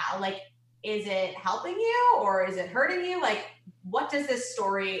 Right now, like, is it helping you or is it hurting you? Like, what does this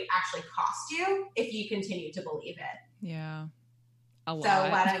story actually cost you if you continue to believe it? Yeah. A lot. So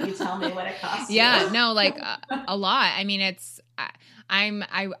why don't you tell me what it costs you? Yeah, no, like a lot. I mean,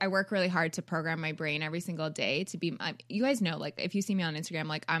 I work really hard to program my brain every single day to be, you guys know, like if you see me on Instagram,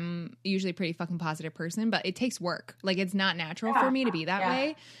 like I'm usually a pretty fucking positive person, but it takes work. Like it's not natural for me to be that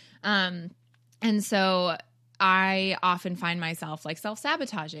way. And so I often find myself like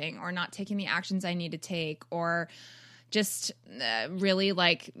self-sabotaging or not taking the actions I need to take, or just really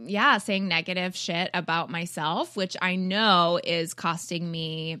like, saying negative shit about myself, which I know is costing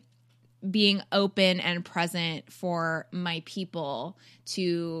me being open and present for my people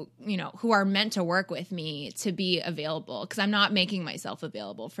to, you know, who are meant to work with me, to be available, because I'm not making myself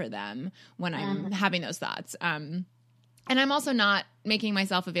available for them when I'm having those thoughts. And I'm also not making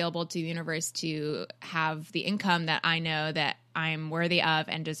myself available to the universe to have the income that I know that I'm worthy of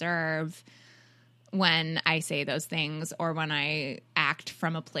and deserve when I say those things or when I act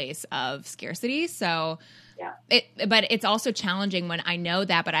from a place of scarcity. So but it's also challenging when I know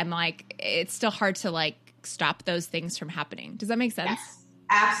that, but I'm like, it's still hard to like stop those things from happening. Does that make sense? Yes,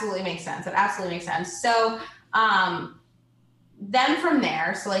 absolutely makes sense. It absolutely makes sense. So, then from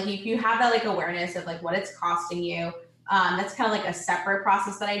there, so like you have that like awareness of like what it's costing you, That's kind of like a separate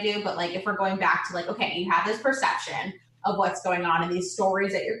process that I do. But like, if we're going back to like, okay, you have this perception of what's going on in these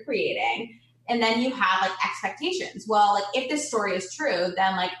stories that you're creating. And then you have like expectations. Well, like if this story is true,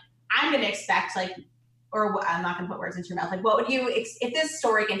 then like I'm going to expect like, or I'm not going to put words into your mouth. Like, what would you, if this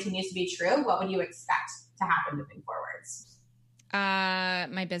story continues to be true, what would you expect to happen moving forwards?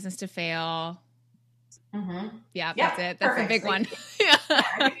 My business to fail. Mm-hmm. Yeah, that's it. That's perfect. the big one.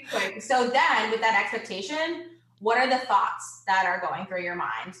 Yeah. So then with that expectation, what are the thoughts that are going through your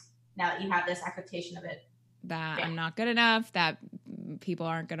mind now that you have this expectation of it? That I'm not good enough, that people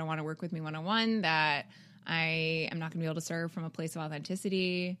aren't going to want to work with me one-on-one, that I am not going to be able to serve from a place of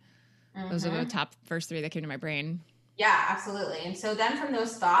authenticity. Mm-hmm. Those are the top first three that came to my brain. Yeah, absolutely. And so then from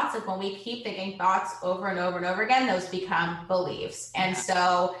those thoughts, like when we keep thinking thoughts over and over and over again, those become beliefs. And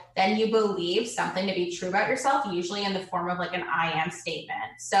so then you believe something to be true about yourself, usually in the form of like an I am statement.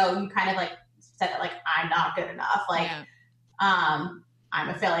 So you kind of like said that like, I'm not good enough. Like, I'm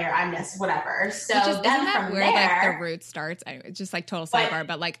a failure. I'm this, whatever. So isn't that from where there, like the root starts? It's just like total sidebar,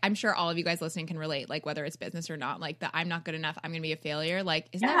 but like I'm sure all of you guys listening can relate. Like whether it's business or not, like the I'm not good enough, I'm going to be a failure. Like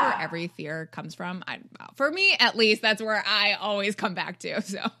isn't that where every fear comes from? For me, at least, that's where I always come back to.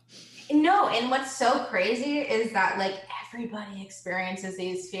 So no, and what's so crazy is that like everybody experiences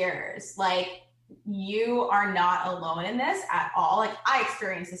these fears. Like you are not alone in this at all. Like I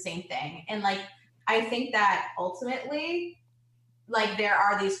experience the same thing, and like I think that ultimately, like there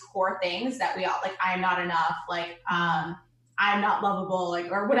are these core things that we all like, I'm not enough, like I'm not lovable,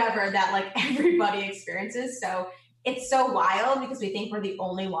 like, or whatever that like everybody experiences. So it's so wild because we think we're the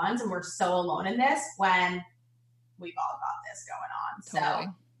only ones and we're so alone in this when we've all got this going on. Totally.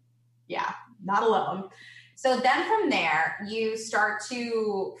 So yeah, not alone. So then from there, you start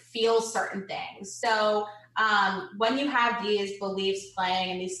to feel certain things. So when you have these beliefs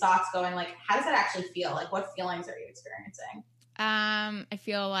playing and these thoughts going, like, how does it actually feel? Like what feelings are you experiencing? I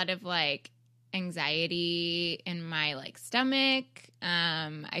feel a lot of like anxiety in my like stomach.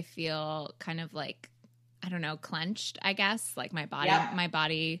 I feel kind of like, I don't know, clenched, I guess. Like my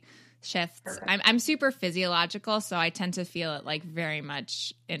body shifts. Perfect. I'm super physiological, so I tend to feel it like very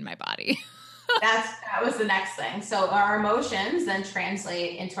much in my body. That was the next thing. So our emotions then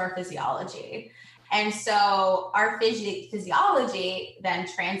translate into our physiology. And so our physiology then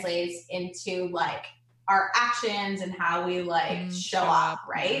translates into like our actions and how we like show up,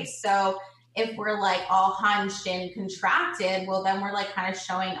 right? So if we're like all hunched and contracted, well, then we're like kind of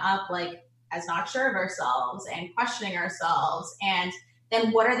showing up like as not sure of ourselves and questioning ourselves. And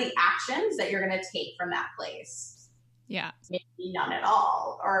then what are the actions that you're going to take from that place? Yeah. Maybe none at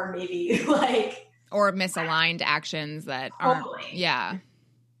all, or maybe like... Or misaligned actions that aren't... Yeah,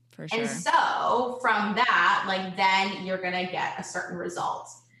 for sure. And so from that, like then you're going to get a certain result.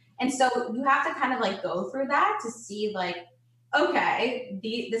 And so you have to kind of like go through that to see like, okay,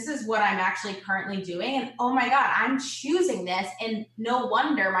 this is what I'm actually currently doing. And oh my God, I'm choosing this. And no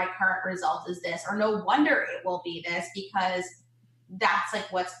wonder my current result is this, or no wonder it will be this, because that's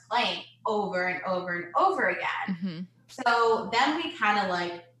like what's playing over and over and over again. Mm-hmm. So then we kind of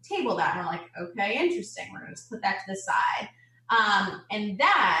like table that and we're like, okay, interesting. We're going to just put that to the side. And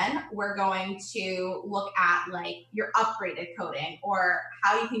then we're going to look at like your upgraded coding or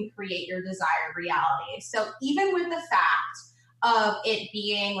how you can create your desired reality. So even with the fact of it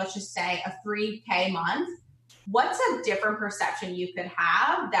being, let's just say a 3K month, what's a different perception you could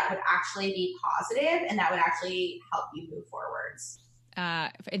have that would actually be positive and that would actually help you move forwards?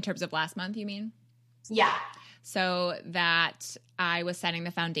 In terms of last month, you mean? Yeah. So that I was setting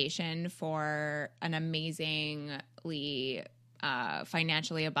the foundation for an amazingly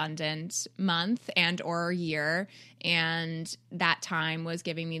financially abundant month and or year, and that time was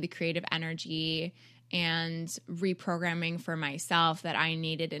giving me the creative energy and reprogramming for myself that I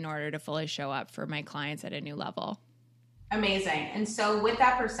needed in order to fully show up for my clients at a new level. Amazing. And so with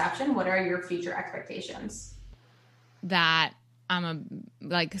that perception, what are your future expectations? That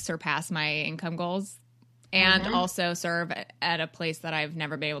surpass my income goals and also serve at a place that I've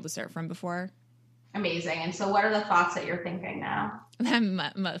never been able to serve from before. Amazing. And so what are the thoughts that you're thinking now? I'm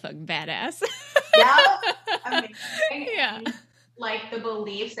motherfucking badass. Yeah. Amazing. Yeah. And like the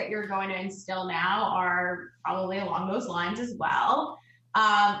beliefs that you're going to instill now are probably along those lines as well.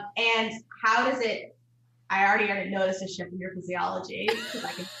 And how does it, I already noticed a shift in your physiology because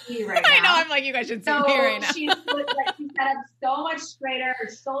I can see you right now. I know. I'm like, you guys should see me right now. She's set up so much straighter. Her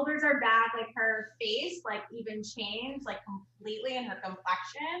shoulders are back. Like her face, like even changed, like completely in her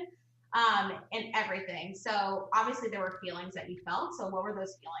complexion. And everything. So obviously there were feelings that you felt. So what were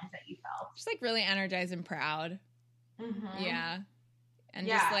those feelings that you felt? Just like really energized and proud. Mm-hmm. Yeah. and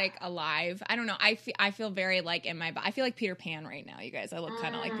just like alive. I don't know. I feel very like in my, I feel like Peter Pan right now, you guys. I look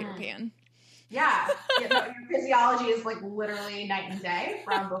kind of like Peter Pan. Yeah. Your physiology is like literally night and day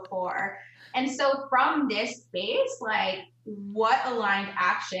from before. And so from this space, like what aligned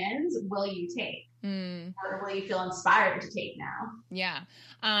actions will you take? Or will you feel inspired to take now? Yeah.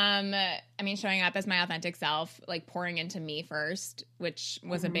 I mean, showing up as my authentic self, like pouring into me first, which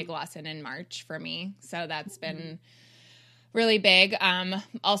was a big lesson in March for me. So that's been really big.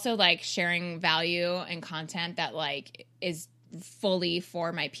 Also like sharing value and content that like is fully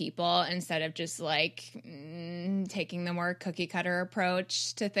for my people instead of just like taking the more cookie cutter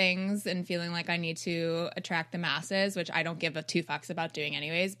approach to things and feeling like I need to attract the masses, which I don't give a two fucks about doing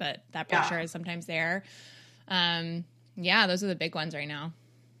anyways, but that pressure is sometimes there. Those are the big ones right now.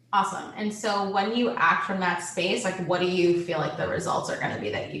 Awesome. And so when you act from that space, like what do you feel like the results are going to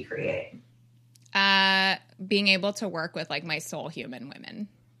be that you create? Being able to work with like my soul human women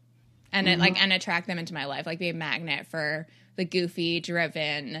and and attract them into my life, like be a magnet for the goofy,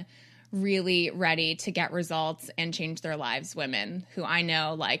 driven, really ready to get results and change their lives women who I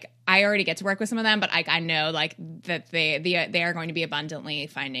know, like I already get to work with some of them, but I know like that they are going to be abundantly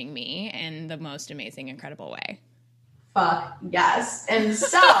finding me in the most amazing, incredible way. Fuck yes. And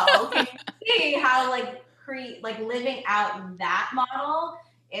so can you see how like living out that model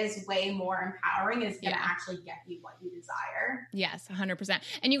is way more empowering, is going to actually get you what you desire. Yes, 100%.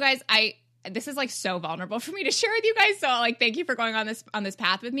 And you guys, this is like so vulnerable for me to share with you guys. So like, thank you for going on this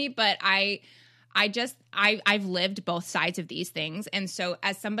path with me. But I've lived both sides of these things. And so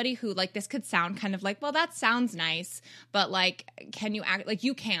as somebody who like, this could sound kind of like, well, that sounds nice, but like, can you act like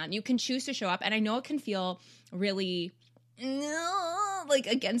you can choose to show up. And I know it can feel really like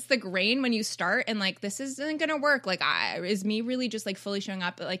against the grain when you start and like this isn't gonna work, like is me really just like fully showing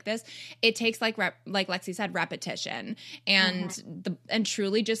up like this. It takes like like Lexi said, repetition and and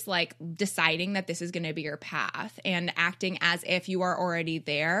truly just like deciding that this is gonna be your path and acting as if you are already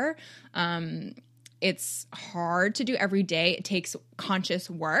there. It's hard to do every day. It takes conscious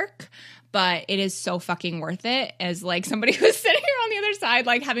work, but it is so fucking worth it as like somebody who's sitting here on the other side,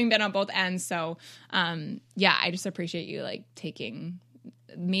 like having been on both ends. So, I just appreciate you like taking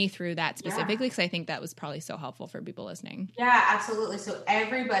me through that specifically because I think that was probably so helpful for people listening. Yeah, absolutely. So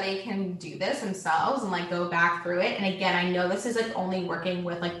everybody can do this themselves and like go back through it. And again, I know this is like only working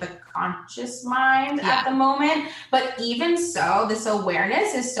with like the conscious mind at the moment, but even so, this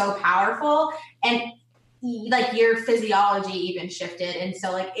awareness is so powerful and like your physiology even shifted. And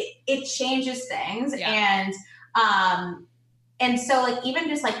so like it changes things. And so like, even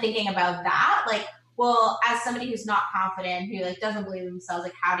just like thinking about that, like, well, as somebody who's not confident, who like doesn't believe in themselves,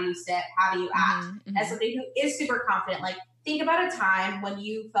 like how do you sit? How do you act? As somebody who is super confident, like think about a time when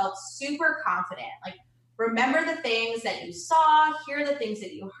you felt super confident. Like remember the things that you saw, hear the things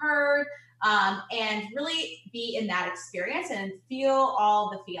that you heard, and really be in that experience and feel all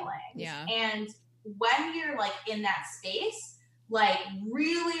the feelings. Yeah. And when you're like in that space, like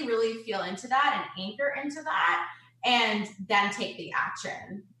really, really feel into that and anchor into that and then take the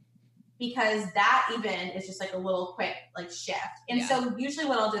action. Because that even is just like a little quick like shift. And so usually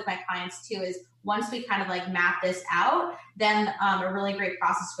what I'll do with my clients too is once we kind of like map this out, then a really great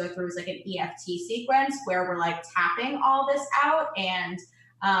process to go through is like an EFT sequence where we're like tapping all this out. And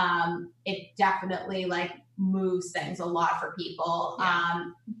it definitely like moves things a lot for people.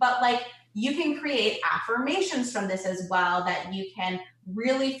 But like you can create affirmations from this as well that you can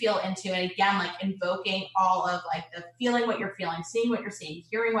really feel into. And again, like invoking all of like the feeling what you're feeling, seeing what you're seeing,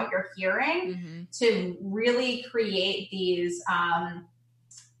 hearing what you're hearing to really create these,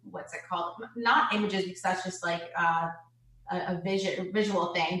 what's it called? Not images, because that's just like a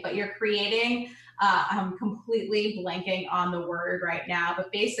visual thing, but you're creating, I'm completely blanking on the word right now,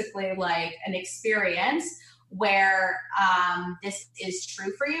 but basically like an experience where this is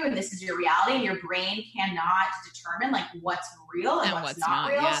true for you and this is your reality and your brain cannot determine like what's real and what's not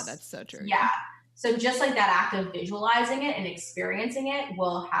real. Yeah, that's so true. Yeah. So just like that act of visualizing it and experiencing it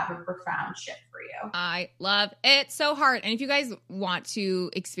will have a profound shift for you. I love it so hard. And if you guys want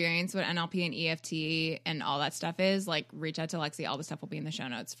to experience what NLP and EFT and all that stuff is, like reach out to Lexi. All the stuff will be in the show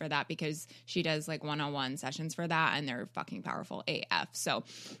notes for that because she does like one-on-one sessions for that and they're fucking powerful AF. So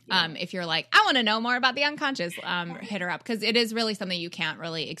if you're like, I want to know more about the unconscious, hit her up because it is really something you can't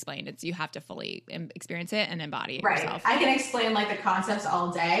really explain. You have to fully experience it and embody it yourself. I can explain like the concepts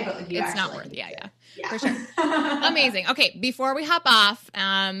all day, but like it's not worth it. Yeah. For sure. Amazing. Okay, before we hop off,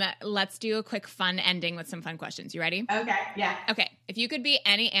 let's do a quick fun ending with some fun questions. You ready? Okay, yeah. Okay, if you could be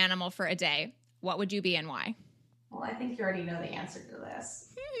any animal for a day, what would you be and why? Well, I think you already know the answer to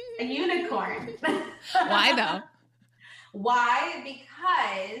this. A unicorn. Why though? Why?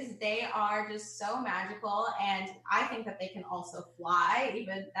 Because they are just so magical, and I think that they can also fly.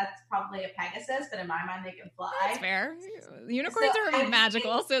 Even that's probably a Pegasus, but in my mind, they can fly. That's fair. Unicorns are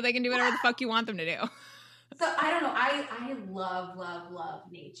magical, so they can do whatever the fuck you want them to do. So I don't know. I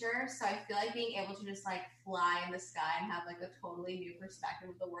love nature. So I feel like being able to just like fly in the sky and have like a totally new perspective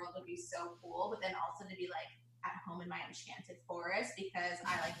of the world would be so cool. But then also to be like at home in my enchanted forest, because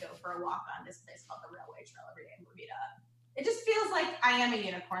I like go for a walk on this place called the Railway Trail every day in Bermuda. It just feels like I am a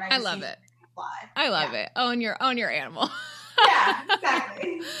unicorn. I love it. Fly. I love it. Own your animal. Yeah,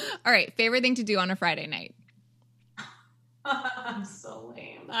 exactly. All right. Favorite thing to do on a Friday night? I'm so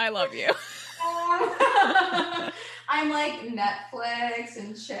lame. I love you. I'm like Netflix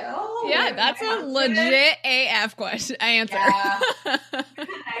and chill. Yeah, that's a legit AF question. Answer. Yeah.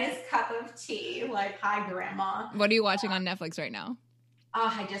 Nice cup of tea, like hi grandma. What are you watching on Netflix right now?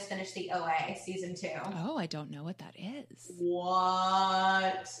 I just finished the OA season 2. Oh, I don't know what that is.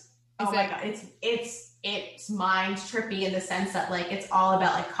 What? Oh my god, it's mind trippy in the sense that like it's all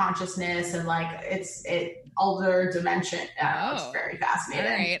about like consciousness and like it's older dimension. It's very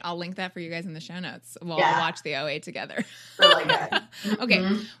fascinating. All right, I'll link that for you guys in the show notes. We'll watch the OA together. Really good.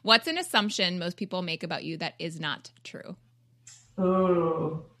 Okay, what's an assumption most people make about you that is not true?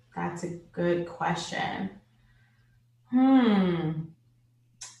 Ooh, that's a good question.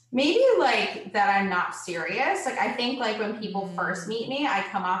 Maybe like that I'm not serious. Like I think like when people first meet me, I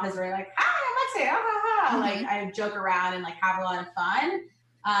come off as very like, hi, I'm Lexi, like I joke around and like have a lot of fun.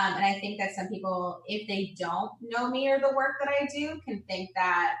 And I think that some people, if they don't know me or the work that I do, can think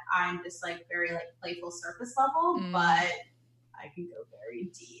that I'm just like very like playful surface level, but I can go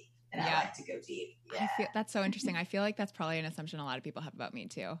very deep, and I like to go deep. Yeah. That's so interesting. I feel like that's probably an assumption a lot of people have about me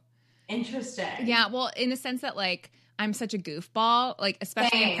too. Interesting. Yeah, well, in the sense that like I'm such a goofball, like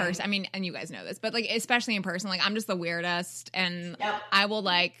especially in person. I mean, and you guys know this, but like especially in person, like I'm just the weirdest, and I will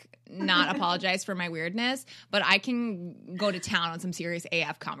like not apologize for my weirdness, but I can go to town on some serious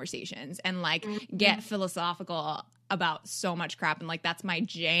AF conversations and like get philosophical about so much crap, and like that's my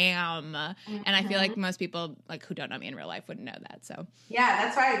jam. And I feel like most people like who don't know me in real life wouldn't know that. So yeah,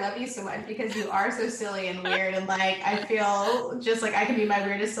 that's why I love you so much, because you are so silly and weird, and like I feel just like I can be my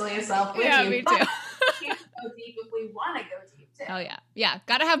weirdest, silliest self with you. Me too. We can go deep if we want to go deep too. Oh yeah,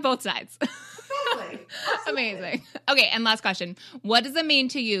 gotta have both sides. Exactly. Amazing. Okay, and last question: what does it mean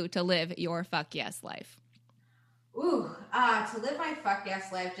to you to live your fuck yes life? Ooh, to live my fuck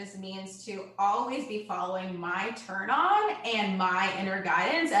yes life just means to always be following my turn on and my inner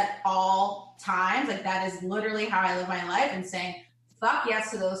guidance at all times. Like that is literally how I live my life, and saying fuck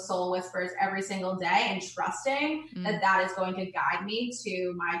yes to those soul whispers every single day, and trusting that is going to guide me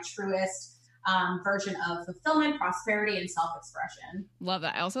to my truest version of fulfillment, prosperity, and self-expression. Love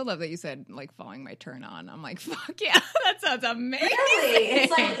that. I also love that you said like following my turn on. I'm like, fuck yeah, that sounds amazing. Really?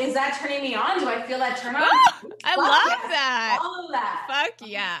 It's like, is that turning me on? Do I feel that turn on? I love that. All of that. Fuck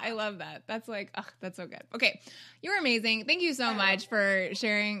yeah, I love that. That's like, that's so good. Okay, you're amazing. Thank you so much for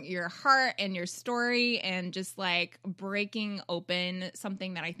sharing your heart and your story, and just like breaking open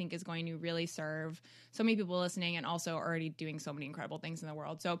something that I think is going to really serve so many people listening, and also already doing so many incredible things in the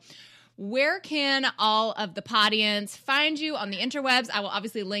world. So where can all of the podians find you on the interwebs? I will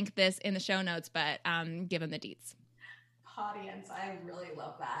obviously link this in the show notes, but give them the deets. Podians, I really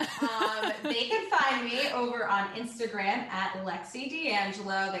love that. They can find me over on Instagram at Lexi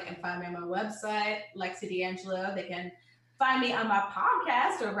D'Angelo. They can find me on my website, Lexi D'Angelo. They can find me on my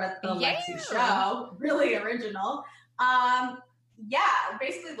podcast over at The Lexi Show. Really original.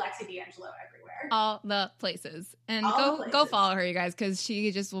 Basically Lexi D'Angelo everywhere. All the places. And go follow her, you guys, because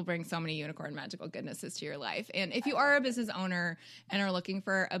she just will bring so many unicorn magical goodnesses to your life. And if you are a business owner and are looking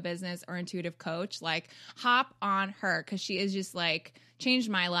for a business or intuitive coach, like hop on her, because she is just like changed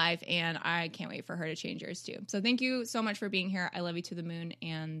my life, and I can't wait for her to change yours too. So thank you so much for being here. I love you to the moon,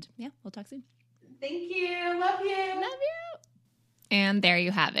 and yeah, we'll talk soon. Thank you. Love you. Love you. And there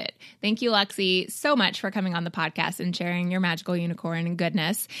you have it. Thank you, Lexi, so much for coming on the podcast and sharing your magical unicorn and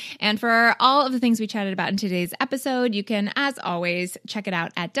goodness. And for all of the things we chatted about in today's episode, you can, as always, check it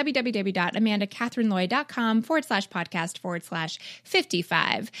out at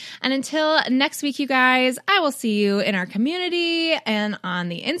www.amandakatherineloy.com/podcast/55. And until next week, you guys, I will see you in our community and on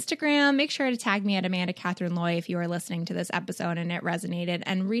the Instagram. Make sure to tag me at Amanda Catherine Loy if you are listening to this episode and it resonated,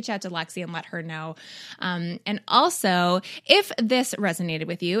 and reach out to Lexi and let her know. And also, if this resonated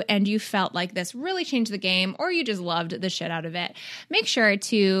with you and you felt like this really changed the game, or you just loved the shit out of it, make sure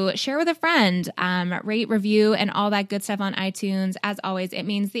to share with a friend, rate, review, and all that good stuff on iTunes. As always, it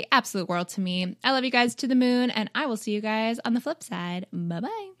means the absolute world to me. I love you guys to the moon, and I will see you guys on the flip side.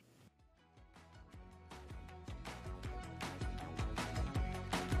 Bye-bye.